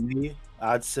Bro. for me,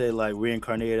 I'd say like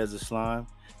reincarnated as a slime.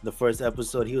 The first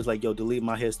episode, he was like, "Yo, delete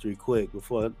my history quick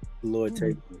before the Lord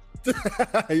take me."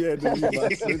 Yeah, dude, you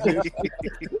like shit.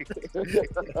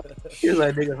 He was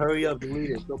like, "Nigga, hurry up, delete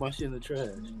it, throw my shit in the trash."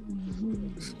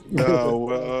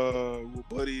 No,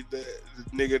 buddy, the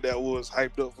nigga that was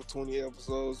hyped up for 20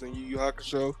 episodes in Yu Yu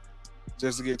Hakusho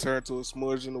just to get turned to a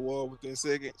smudge in the wall within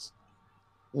seconds.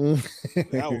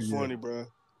 That was Yeah. funny, bro.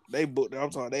 They booked. I'm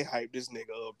talking. They hyped this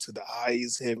nigga up to the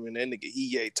highest heaven. That nigga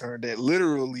EA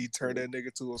literally turned that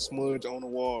nigga to a smudge on the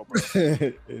wall, bro.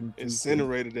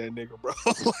 Incinerated that nigga, bro.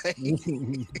 Like,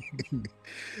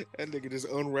 that nigga just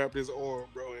unwrapped his arm,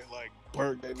 bro, and like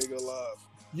burnt that nigga alive.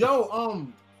 Yo,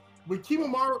 when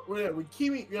Kimimaro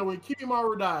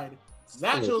died,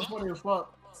 that shit was funny as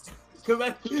fuck. Cause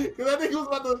that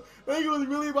nigga was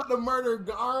really about to murder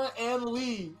Gaara and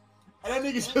Lee, and that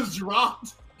nigga just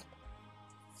dropped.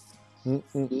 That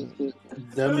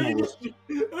That man was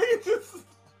nigga just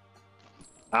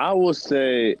I will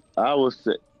say, I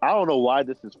don't know why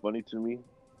this is funny to me.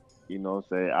 You know what I'm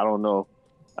saying? I don't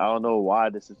know why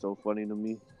this is so funny to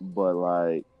me, but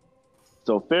like,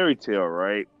 so Fairy Tail,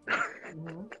 right?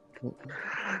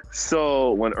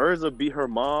 So when Urza beat her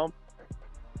mom,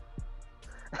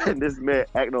 and this man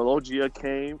Agnologia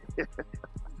came,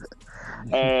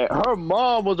 and her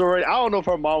mom was already, I don't know if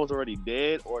her mom was already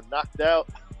dead or knocked out,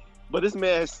 but this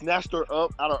man snatched her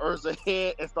up out of Urza's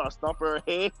head and started stomping her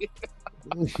head.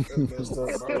 That's messed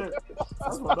up, bro.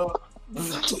 that's what up.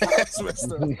 That's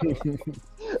messed up,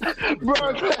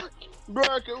 bro. Bro,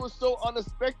 it was so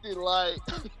unexpected. Like,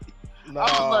 Nah.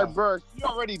 I was like, bro, she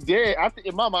already dead. I think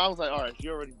in my mind, I was like, all right, she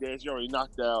already dead. She already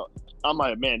knocked out. I'm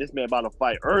like, man, this man about to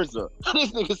fight Urza.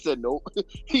 This nigga said nope.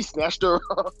 He snatched her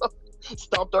up,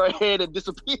 stomped her head, and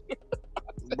disappeared.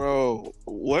 Bro,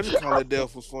 what kind of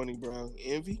death was funny, bro?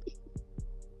 Envy?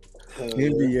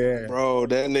 Yeah. Bro,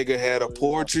 that nigga had a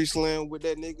poetry slam with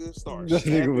that nigga. Started That nigga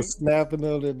snapping. was snapping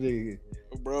on that nigga.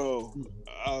 Bro,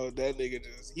 that nigga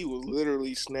he was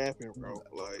literally snapping, bro.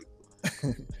 Like,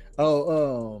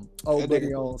 That buddy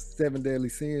nigga- on Seven Deadly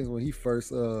Sins when he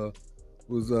first was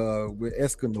with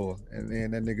Escanor, and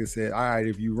then that nigga said, "All right,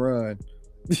 if you run,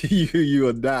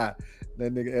 you'll die."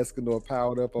 That nigga Escanor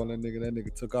powered up on that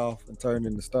nigga took off and turned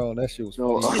into stone. That shit was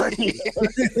funny.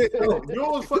 Yo, you know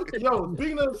what's funny? Yo,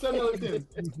 speaking of Samuel L. Jackson,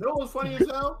 you know what's funny as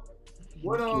hell?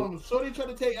 When Shorty tried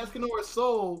to take Escanor's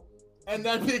soul, and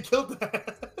that nigga killed her.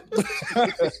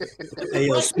 Hey,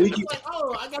 yo, speaking. Like,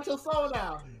 oh, I got your soul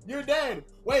now. You're dead.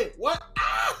 Wait, what?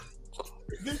 Ah!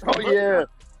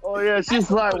 Oh yeah.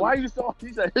 She's like, why you so?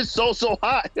 He said, it's so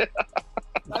hot. Like,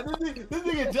 this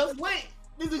nigga just went.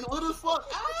 This nigga lit as fuck.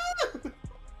 Ah!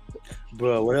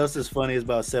 Bro, what else is funny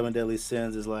about Seven Deadly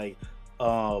Sins is like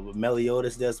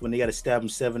Meliodas does when they gotta stab him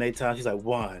 7-8 times. He's like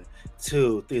 1,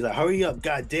 2, 3. He's like, hurry up,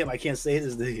 god damn, I can't say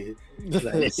this nigga. He's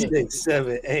like 6,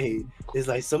 7, 8. It's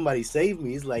like somebody save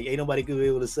me. He's like, ain't nobody gonna be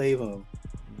able to save him.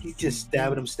 He's just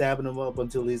stabbing him up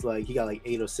until he got like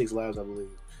 8 or 6 lives, I believe.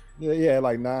 Yeah,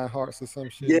 like 9 hearts or some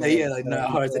shit. Yeah, like 9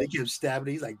 hearts, and he kept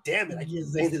stabbing. He's like, damn it, I can't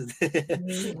say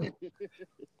this.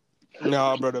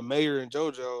 nah, bro, the mayor and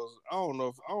JoJo's. I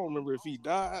don't remember if he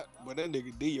died, but that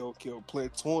nigga Dio killed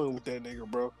Platoon with that nigga,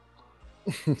 bro.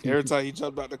 Every time he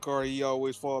jumped out the car, he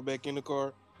always fall back in the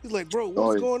car. He's like, bro,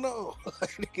 what's going on?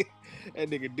 That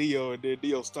nigga Dio, and then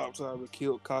Dio stopped time and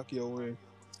killed Kakyo, and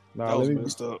Nah, that was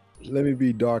messed up. let me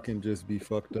be dark and just be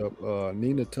fucked up.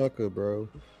 Nina Tucker, bro.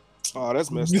 Oh, that's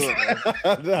messed up,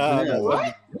 man. Nah,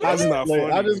 What? That's not funny.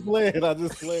 I just played. I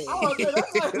was like,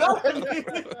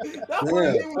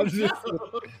 that's Yo,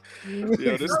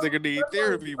 this nigga need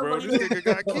therapy, bro. This nigga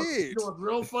got kids. You know what's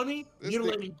real funny? This You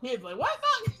nigga- letting kids like what?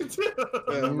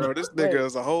 Yeah, bro, this nigga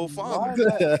is a whole Why father. does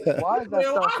that Man,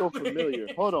 sound why? so familiar?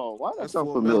 Hold on, why does that That's sound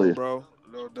Full familiar? Metal,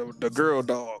 bro. The girl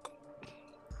dog.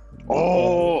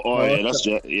 Oh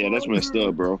yeah, that's messed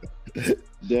up, bro.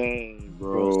 Dang,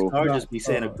 bro. Or just be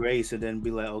saying a grace and then be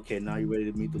like, okay, now you're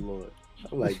ready to meet the Lord.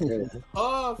 I'm like, yeah.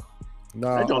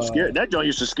 Nah, That joint scared. That joint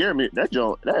used to scare me. That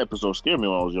episode scared me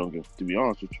when I was younger. To be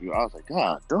honest with you, I was like,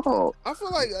 God, dog. I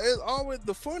feel like it's always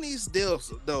the funniest deaths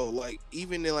though. Like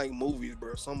even in like movies,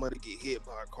 bro, somebody get hit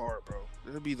by a car, bro.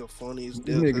 That'll be the funniest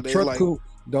death. nigga, They Truck like, Coon.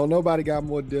 Don't nobody got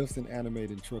more deaths in anime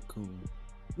than Truck Coon.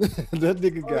 That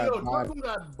nigga got Yo, bodied. Truck Coon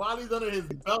got bodies under his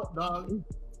belt, dog.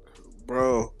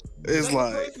 bro, it's Next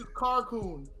like place is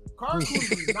Carcoon.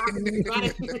 Carcoon is not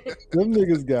Them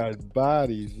niggas got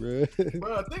bodies, bro.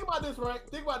 Bro, think about this, right?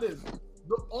 Think about this.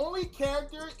 The only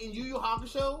character in Yu Yu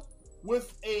Hakusho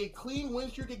with a clean win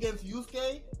streak against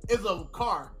Yusuke is a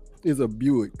car. Is a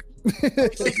Buick. A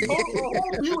whole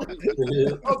Buick.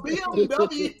 A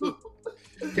BMW.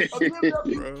 A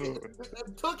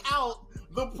BMW took out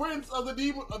the prince of the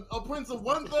demon, a prince of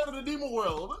 1/3 of the demon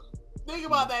world. Think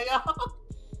about that, y'all.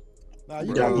 Nah,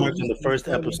 you Got know, much in the first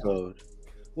episode.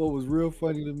 what was real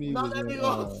funny to me Not was that when, nigga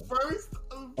on the first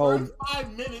oh.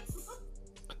 5 minutes.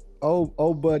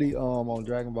 old buddy on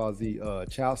Dragon Ball Z,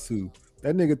 Chaozu.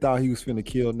 That nigga thought he was finna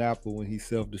kill Nappa when he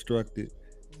self-destructed.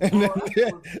 And that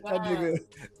nigga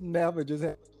Nappa just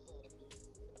had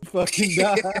fucking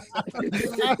died.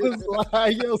 I was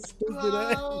like, yo, stupid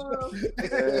ass.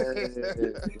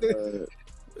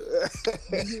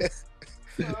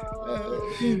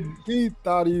 He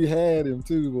thought he had him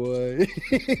too, boy.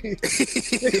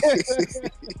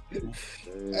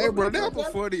 hey, bro, that was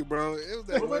funny, bro. It was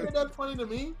that What made that funny to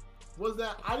me was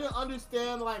that I didn't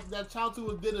understand like that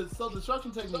Chaozu did a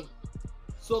self-destruction technique.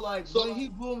 So like when he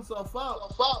blew himself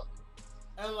up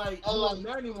and like he wasn't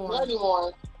there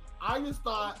anymore, I just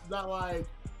thought that like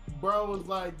bro was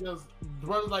like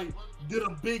did a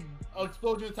big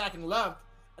explosion attack and left,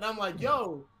 and I'm like,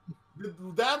 yo,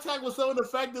 that attack was so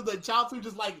ineffective that Chaozu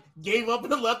just like gave up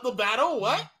and left the battle.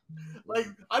 What? Like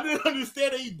I didn't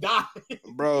understand that he died.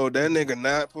 Bro, that nigga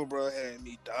Nappa, bro, had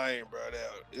me dying, bro.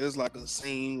 It was like a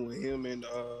scene with him and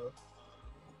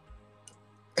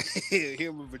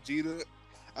him and Vegeta.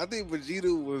 I think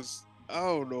Vegeta was, I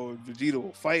don't know if Vegeta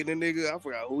was fighting a nigga. I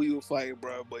forgot who he was fighting,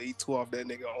 bro, but he tore off that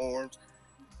nigga arms.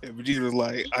 And Vegeta was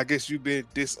like, I guess you been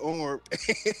disarmed.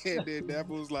 And then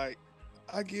Nappa was like,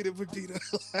 I get it, Vegeta.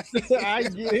 I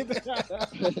get it.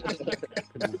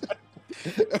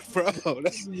 Bro,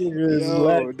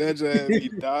 that just had me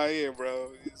dying,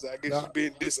 bro. It's like, I guess you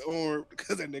been disarmed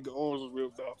because that nigga arms was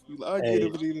ripped off. He's like, I get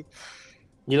it, Vegeta.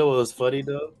 You know what was funny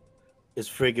though? It's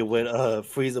freaking when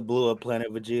Frieza blew up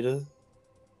Planet Vegeta.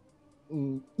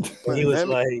 And he was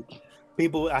like,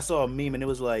 people. I saw a meme and it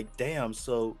was like, damn.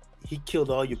 So he killed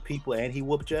all your people and he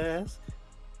whooped your ass.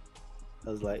 I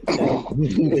was like, oh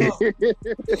yeah,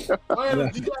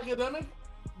 did you academic?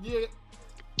 Yeah.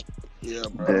 Yeah,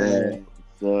 bro.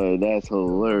 So that's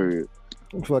hilarious.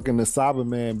 Fucking the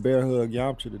Cyberman bear hug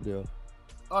Yamcha to death.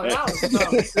 Oh, that was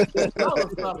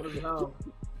tough as hell.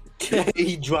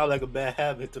 He dropped like a bad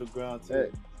habit to the ground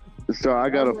too. So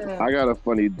I got a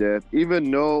funny death.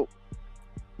 Even though,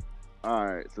 all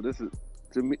right. So this is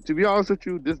to be honest with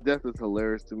you, this death is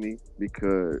hilarious to me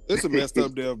because it's a messed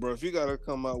up death, bro. If you gotta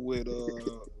come out with no,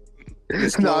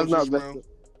 it's not messed up.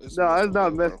 It's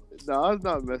not messed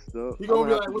up. He gonna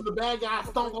be like, when the bad guy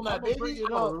stunk on that baby, you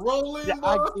know, rolling.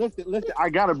 Yeah, listen.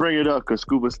 I gotta bring it up because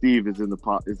Scuba Steve is in the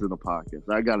podcast.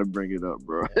 I gotta bring it up,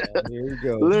 bro. Here we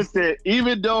go. Listen,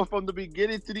 even though from the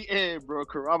beginning to the end, bro,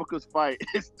 Karamika's fight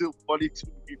is still funny to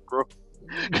me, bro.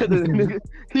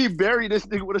 He buried this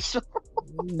nigga with a shovel.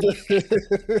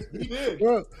 He did.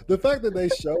 Bro, the fact that they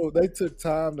took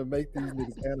time to make these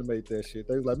niggas animate that shit.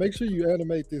 They was like, make sure you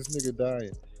animate this nigga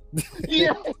dying.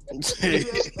 Yeah.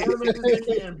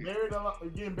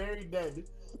 Getting buried dead.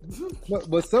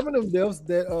 But some of them deaths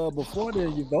that before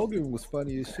then, Yogogan was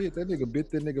funny as shit. That nigga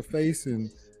bit that nigga face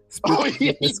and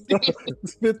spit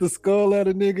the skull at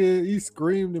a nigga. He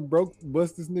screamed and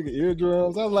bust this nigga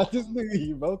eardrums. I was like, this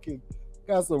nigga Yogogan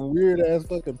got some weird ass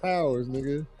fucking powers,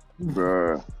 nigga.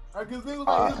 Bruh.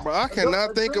 Bro, I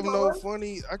cannot think of no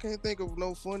funny. I can't think of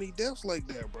no funny deaths like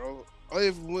that, bro.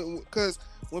 Because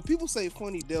when people say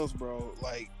funny deaths, bro,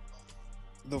 like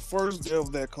the first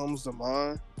death that comes to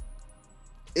mind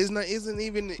isn't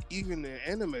even an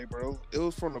anime, bro. It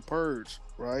was from The Purge,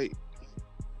 right?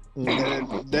 And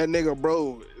that nigga,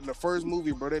 bro, in the first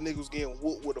movie, bro, that nigga was getting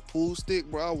whooped with a pool stick,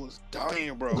 bro. I was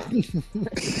dying, bro. And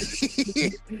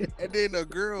then the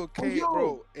girl came,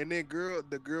 bro, and then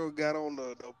the girl got on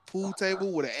the pool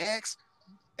table with an axe,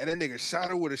 and that nigga shot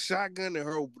her with a shotgun, and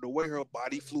the way her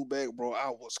body flew back, bro, I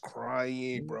was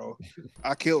crying, bro.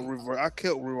 I kept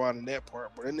rewinding that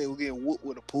part, bro. That nigga was getting whooped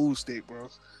with a pool stick, bro.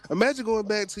 Imagine going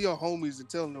back to your homies and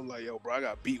telling them like, yo, bro, I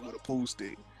got beat with a pool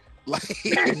stick. Like,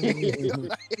 Yeah,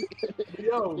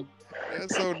 Yo,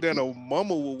 That's so that a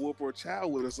mama will whoop her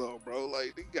child with or something, bro.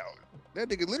 Like that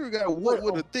nigga literally got whooped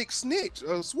with a thick switch,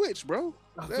 bro.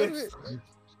 That's it.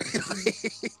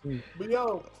 but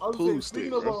yo, I was Poo saying,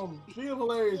 stick, speaking of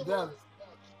hilarious deaths,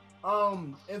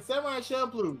 in Samurai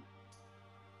Champloo,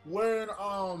 when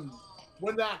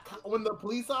the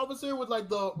police officer with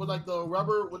the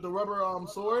rubber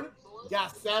sword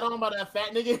got sat on by that fat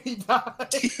nigga, he died.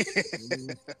 That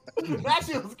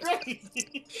shit was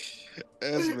crazy.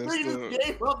 That's He messed just up.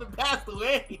 gave up and passed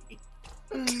away.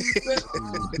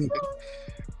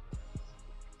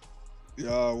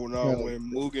 Y'all, when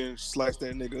Mugen sliced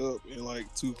that nigga up in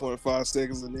like 2.5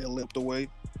 seconds and then limped away,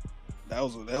 that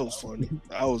was funny.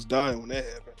 I was dying when that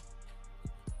happened.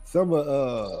 Some of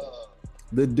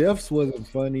the deaths wasn't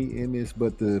funny in this,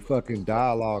 but the fucking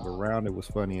dialogue around it was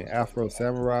funny. In Afro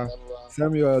Samurai,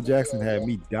 Samuel L. Jackson had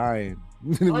me dying.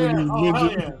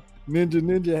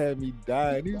 Ninja had me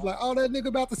dying. He was like, "Oh, that nigga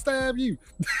about to stab you."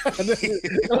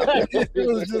 It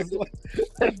was just like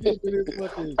this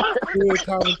fucking good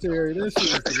commentary. That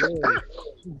shit was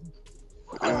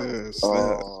hilarious.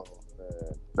 Oh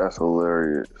man, that's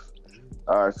hilarious.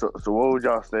 All right, so what would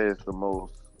y'all say is the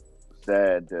most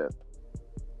sad death?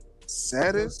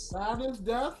 Saddest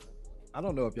death? I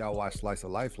don't know if y'all watch Slice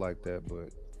of Life like that, but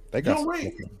they got Yo, some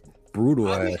wait. fucking brutal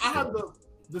I ass. think I have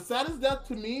the saddest death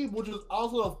to me, which was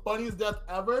also the funniest death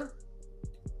ever.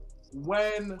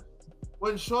 When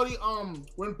Shorty,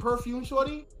 when Perfume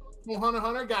Shorty from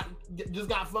Hunter x Hunter just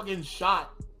got fucking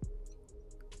shot.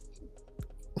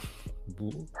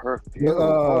 Perfume.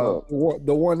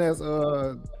 The one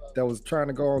that was trying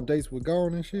to go on dates with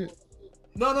Gone and shit.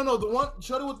 No, the one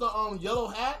Shorty with the yellow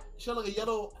hat. She had like a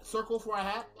yellow circle for a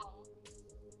hat.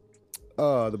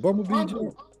 The Bumblebee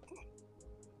joint.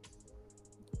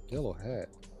 Yellow hat.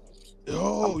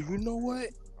 Oh, you know what?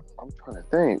 I'm trying to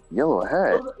think. Yellow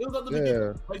hat. It was at the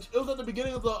beginning. Like, it was at the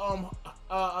beginning of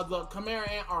the Chimera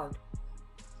Ant arc.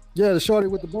 Yeah, the shorty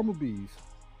with the bumblebees.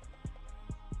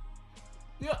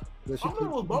 Yeah, I don't know if it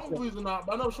was bumblebees or not,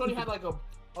 but I know Shorty had like a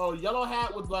yellow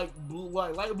hat with like blue,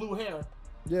 like light blue hair.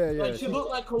 Yeah. Like she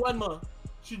looked like Koenma.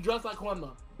 She dressed like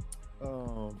Koenma.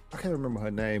 I can't remember her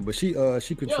name, but she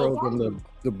controls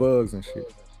the bugs and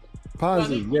shit.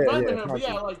 Ponzi,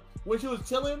 yeah, like when she was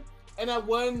chilling, and that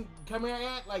one Chimera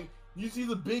Ant, like you see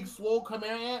the big swole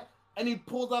Chimera Ant, and he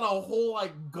pulls out a whole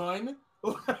like gun,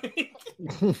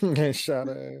 and shot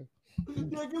her.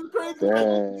 Yeah, it's crazy.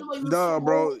 Like, Nah,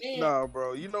 bro.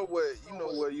 You know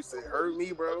what used to hurt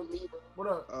me, bro? What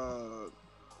up?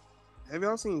 Have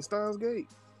y'all seen Steins Gate?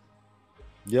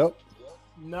 Yep.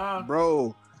 Nah,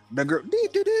 bro. The girl,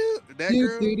 that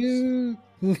girl,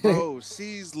 bro.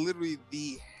 She's literally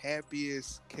the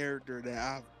happiest character that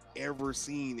I've ever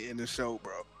seen in the show,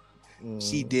 bro.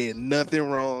 She did nothing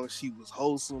wrong. She was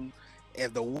wholesome,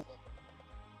 and bro.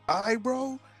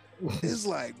 It's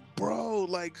like, bro,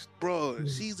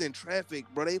 she's in traffic,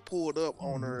 bro. They pulled up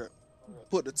on her,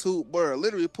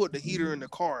 literally put the heater in the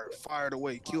car, fired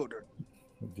away, killed her.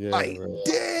 Yeah, like, bro.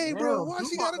 dang, bro, why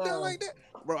she gotta die like that?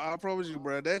 Bro, I promise you,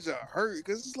 bro, that just hurt,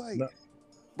 because it's like,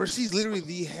 bro, she's literally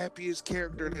the happiest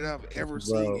character that I've ever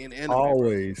seen in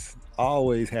anime.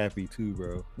 Always happy too,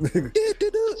 bro. And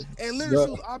literally,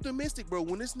 she was optimistic, bro.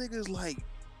 When this nigga is like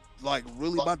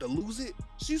really about to lose it,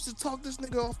 she used to talk this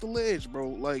nigga off the ledge, bro.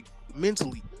 Like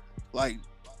mentally, like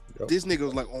this nigga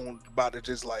was like about to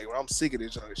just like, I'm sick of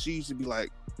this. She used to be like,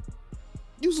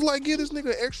 give this nigga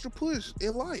an extra push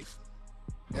in life.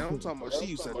 And I'm talking about she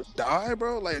used to die,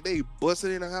 bro. Like they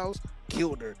busted in the house,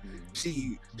 killed her.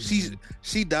 She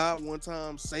died one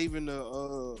time saving the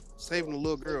little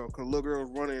girl, because the little girl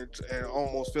was running and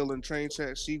almost fell in train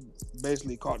tracks. She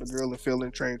basically caught the girl and fell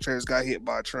in train tracks, got hit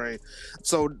by a train.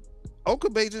 So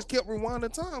Okabe just kept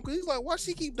rewinding time because he's like, why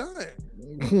she keep dying?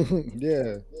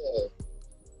 Yeah.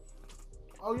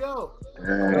 Oh yo.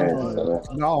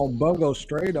 No, on Bungo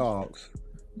Stray Dogs,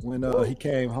 when he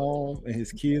came home and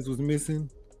his kids was missing,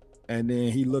 and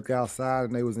then he looked outside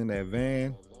and they was in that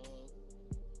van.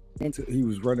 He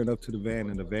was running up to the van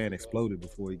and the van exploded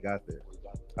before he got there.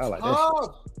 I like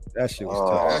that. That shit was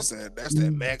tough. That's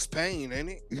that Max Payne, ain't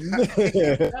it? That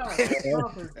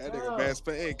nigga Max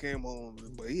Payne came home,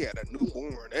 but he had a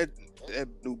newborn. That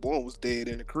newborn was dead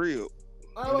in the crib.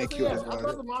 And they killed his wife. I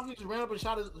thought the mafia just ran up and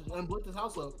shot and blew his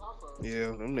house up.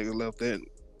 Yeah, them niggas left that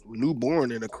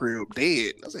newborn in the crib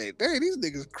dead. I said, dang, these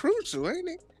niggas crucial, ain't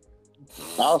they?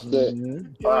 I'll say.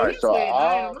 All right, so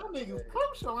niggas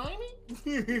crucial, ain't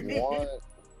he?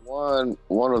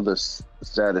 one of the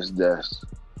saddest deaths.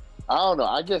 I don't know.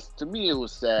 I guess to me it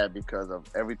was sad because of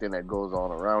everything that goes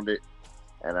on around it,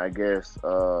 and I guess,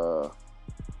 well,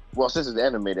 since it's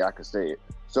animated, I can say it.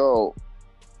 So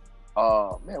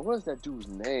Man, what is that dude's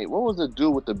name? What was the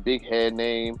dude with the big head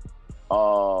name?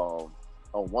 On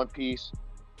One Piece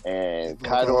and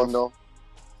Kaido no.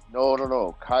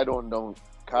 Kaido no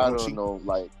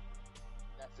like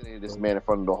assassinated this man in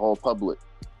front of the whole public.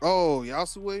 Oh,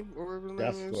 Yasue, or whatever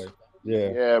his name is.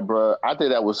 Yeah, bro. I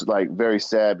think that was like very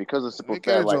sad because it's supposed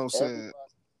to like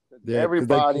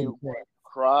everybody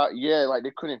cried. Yeah, like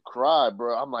they couldn't cry,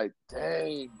 bro. I'm like,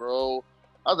 dang, bro.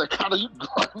 I was like, Kaido, you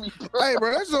grimy, bro. Hey,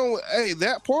 bro,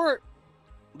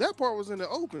 that part was in the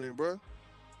opening, bro.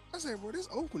 I said, bro, this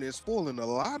opening is spoiling a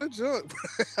lot of junk.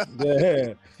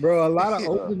 Yeah, bro. A lot of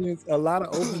openings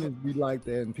be like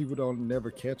that, and people don't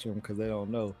never catch them because they don't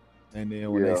know. And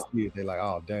then when they see it, they're like,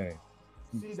 oh, dang.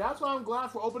 See, that's why I'm glad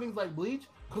for openings like Bleach,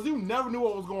 because you never knew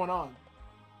what was going on.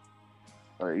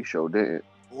 You sure didn't.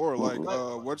 Or like,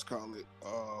 whatchamacallit?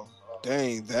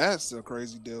 Dang, that's a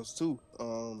crazy deal too.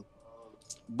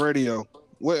 Bradio.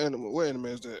 What anime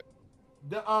is that?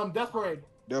 Death Parade.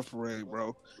 Death Parade,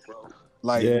 bro.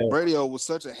 Like Radio was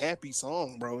such a happy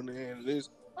song, bro. And then this.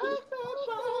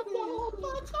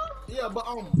 Yeah, but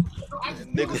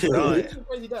niggas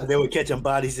dying. They were catching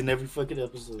bodies in every fucking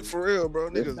episode. For real, bro.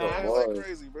 Niggas dying like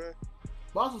crazy, bro.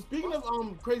 But also speaking of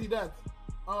crazy deaths,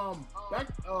 back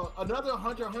another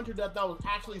Hunter x Hunter death that was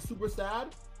actually super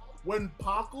sad when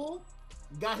Paco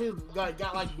got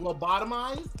like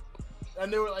lobotomized,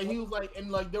 and they were like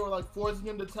they were like forcing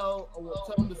him to tell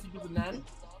him the secrets of Nen.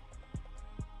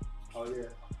 Oh yeah.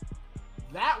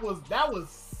 That was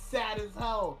sad as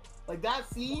hell. Like that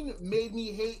scene made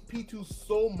me hate P2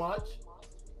 so much.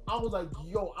 I was like,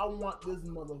 yo, I want this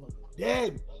motherfucker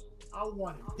dead. I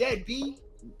want him dead, B.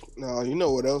 No, you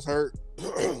know what else hurt?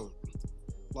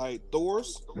 Like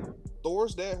Thor's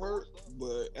that hurt,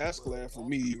 but Askeladd for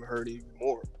me even hurt even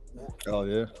more. Oh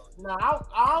yeah. Now,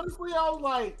 I was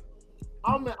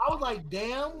like,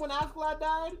 damn, when Askeladd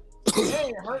died,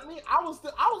 it hurt me. I was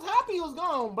happy he was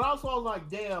gone, but also I was like,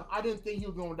 damn, I didn't think he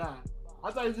was gonna die. I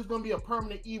thought he was just gonna be a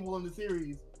permanent evil in the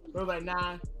series. But I was like,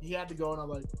 nah, he had to go, and I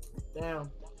was like,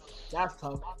 damn, that's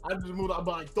tough. I just moved on.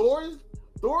 But like Thor's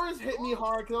hit me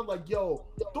hard because I was like, yo,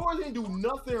 Thor didn't do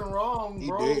nothing wrong,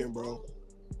 bro. He didn't, bro.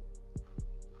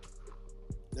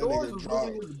 That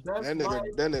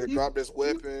nigga dropped his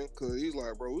weapon because he's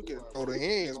like, bro, we can throw the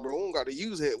hands, bro. We don't got to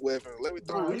use that weapon. We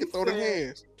can throw the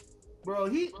hands. Bro,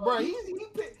 he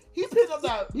picked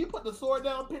up he put the sword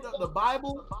down, picked up the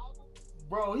Bible.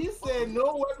 Bro, he said,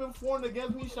 no weapon formed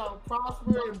against me shall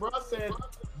prosper. And bro said,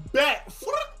 bet.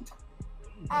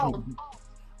 I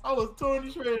was torn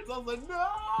to shreds. I was like,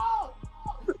 no.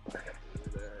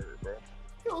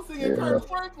 He was singing Kirk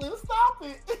Franklin. Stop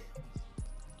it.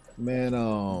 Man, I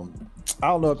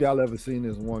don't know if y'all ever seen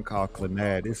this one called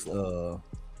Clannad. It's on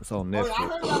Netflix. I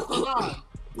heard that's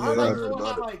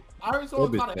Clannad. I heard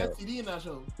someone caught an STD in that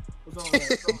show.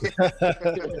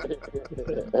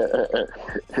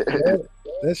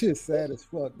 That shit's sad as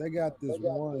fuck. They got this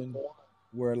one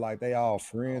where like they all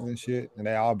friends and shit, and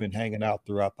they all been hanging out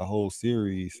throughout the whole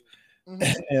series.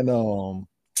 And the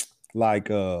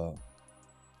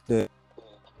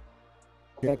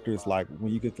characters, like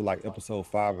when you get to like episode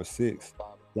 5 or 6,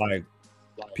 like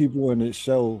people in the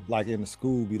show, like in the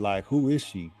school, be like, "Who is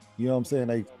she?" You know what I'm saying?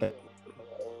 They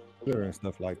and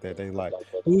stuff like that. They like,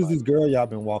 "Who is this girl y'all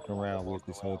been walking around with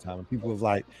this whole time?" And people was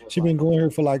like, "She been going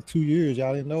here for like 2 years.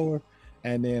 Y'all didn't know her."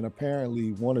 And then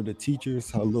apparently one of the teachers,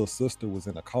 her little sister, was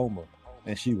in a coma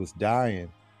and she was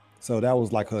dying. So that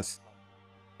was like her.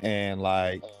 And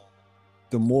like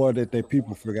the more that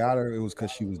people forgot her, it was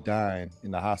because she was dying in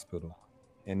the hospital.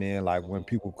 And then like when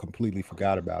people completely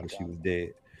forgot about her, she was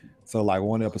dead. So like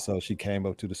one episode she came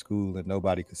up to the school and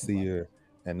nobody could see her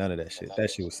and none of that shit.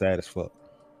 That shit was sad as fuck.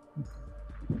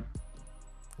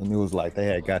 And it was like they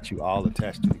had got you all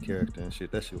attached to the character and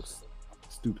shit. That shit was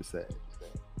stupid sad.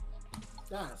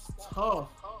 That's tough.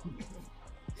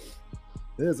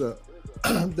 There's a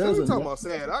talking about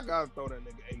sad. I gotta throw that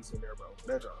nigga Ace in there, bro.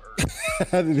 That y'all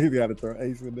hurt. I didn't gotta throw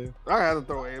Ace in there. I had to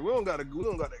throw Ace. We don't gotta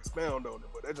expound on it,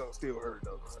 but that y'all still hurt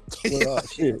though. Well,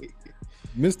 shit.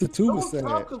 Mr. Two was sad.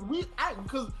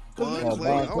 Because Bond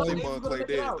Clay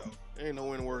dead though. There ain't no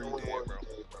way in the world he dead,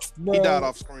 bro. He died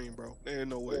off screen, bro. There ain't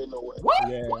no way. What?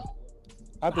 Yeah.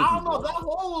 I don't know. That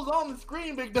hole was on the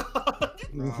screen, big dog.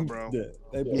 Nah, bro. Yeah,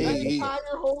 that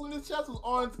entire hole in his chest was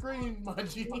on screen, my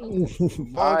G.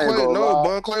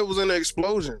 Bond Clay was in the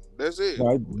explosion. That's it.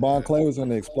 Right, Bond Clay was in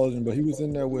the explosion, but he was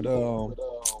in there with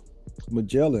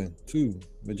Magellan too.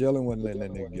 Magellan wasn't letting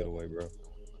that nigga get away, bro.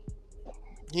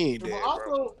 He ain't dead,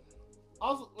 bro.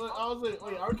 Also, I was like,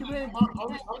 wait, are we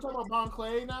talking about Bond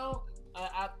Clay now?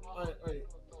 Wait.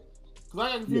 Because I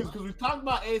got confused because we talked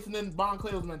about Ace and then Bond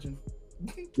Clay was mentioned.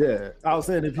 Yeah, I was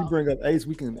saying if you bring up Ace,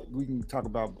 we can talk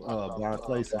about Bon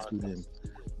Clay since we didn't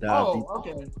dive deep. Oh,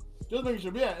 okay. Just making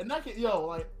sure. Yeah, and that kid, yo,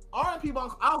 like R.I.P.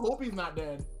 Bon. I hope he's not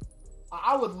dead.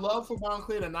 I would love for Bon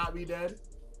Clay to not be dead,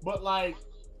 but like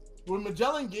when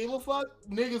Magellan gave a fuck,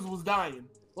 niggas was dying.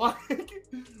 Like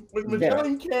when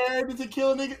Magellan cared to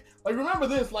kill niggas. Like remember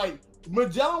this, like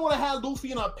Magellan would have had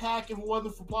Luffy in a pack if it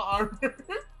wasn't for plot armor.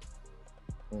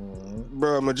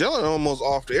 Bro, Magellan almost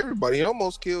off to everybody. He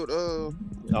almost killed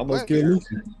Almost killed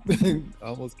Luffy.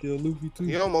 Almost killed Luffy too.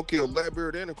 He almost killed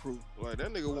Blackbeard and the crew. Like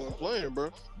that nigga wasn't playing,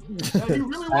 bro. Like, he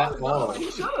really was. No, like, he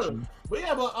should have. But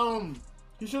yeah, but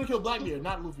he should have killed Blackbeard,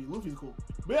 not Luffy. Luffy's cool.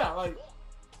 But yeah, like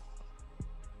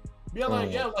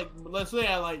let's say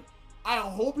I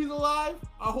hope he's alive.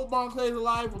 I hope Bon Clay's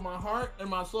alive with my heart and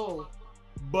my soul.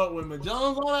 But when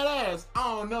Magellan's on that ass, I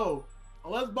don't know.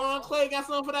 Unless Bon Clay got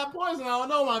something for that poison, I don't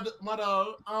know, my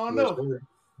dog. I don't know.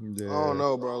 Yeah. I don't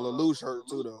know, bro. Lelouch hurt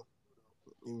too, though.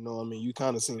 You know, I mean, you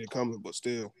kind of seen it coming, but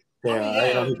still. Yeah, I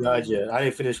didn't know he died yet. I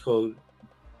didn't finish Code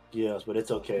Geass, but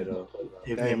it's okay though.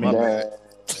 It may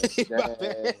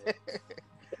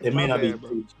not be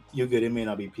peeped. You're good. It may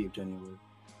not be peeped anyway.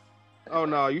 Oh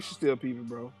no, you should still peep it,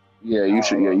 bro. Yeah, you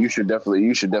should. Yeah, you should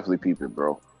definitely peep it,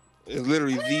 bro. It's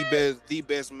literally the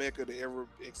best mecha to ever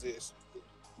exist.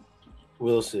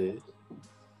 We'll see.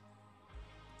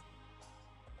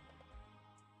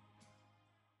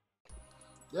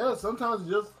 Yeah, sometimes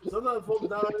folks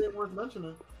die like they ain't worth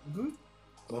mentioning.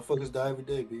 Motherfuckers die every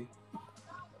day, B.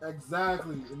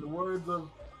 Exactly. In the words of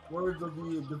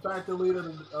the de facto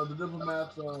leader of the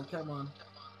diplomats, Cameron.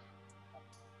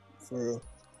 For real.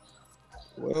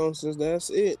 Well, since that's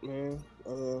it, man.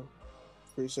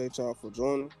 Appreciate y'all for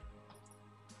joining.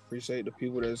 Appreciate the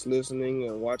people that's listening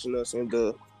and watching us in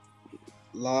the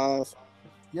live.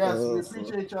 Yes, we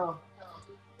appreciate y'all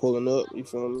pulling up. You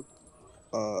feel me?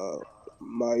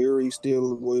 Mayuri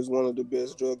still was one of the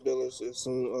best drug dealers. It's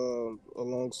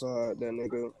alongside that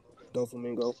nigga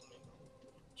Doflamingo.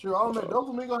 Sure, I'll admit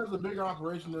Doflamingo has a bigger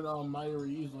operation than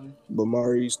Mayuri easily. But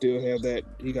Mayuri still have that.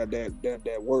 He got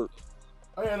that work.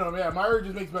 Oh yeah, no, yeah. Mayuri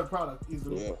just makes better product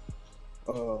easily. Yeah.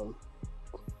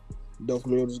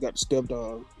 Doflamingo just got stepped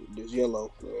on. This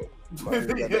yellow.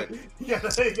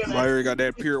 Mayuri got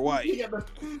that pure white. He got them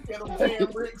 10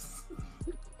 bricks.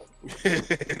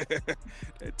 That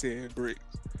 10 bricks.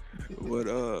 But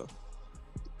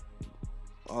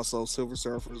also Silver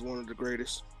Surfer is one of the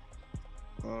greatest.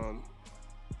 And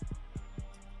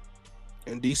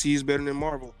DC is better than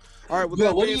Marvel. All right, with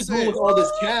that what are being you said, doing with all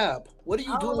this cap? What are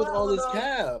you doing with all this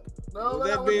cap? With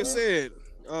that being said,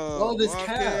 all this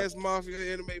Podcast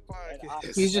Mafia Anime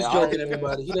Podcast. He's just joking,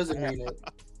 everybody. He doesn't mean it.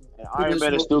 Iron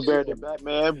Man is still better than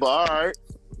Batman, but all right.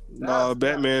 No,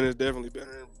 Batman is definitely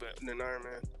better than Iron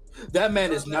Man. That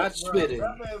man is not spitting.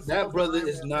 That brother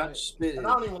is not spitting. And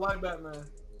I don't even like Batman.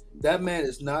 That man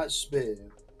is not spitting.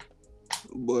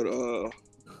 But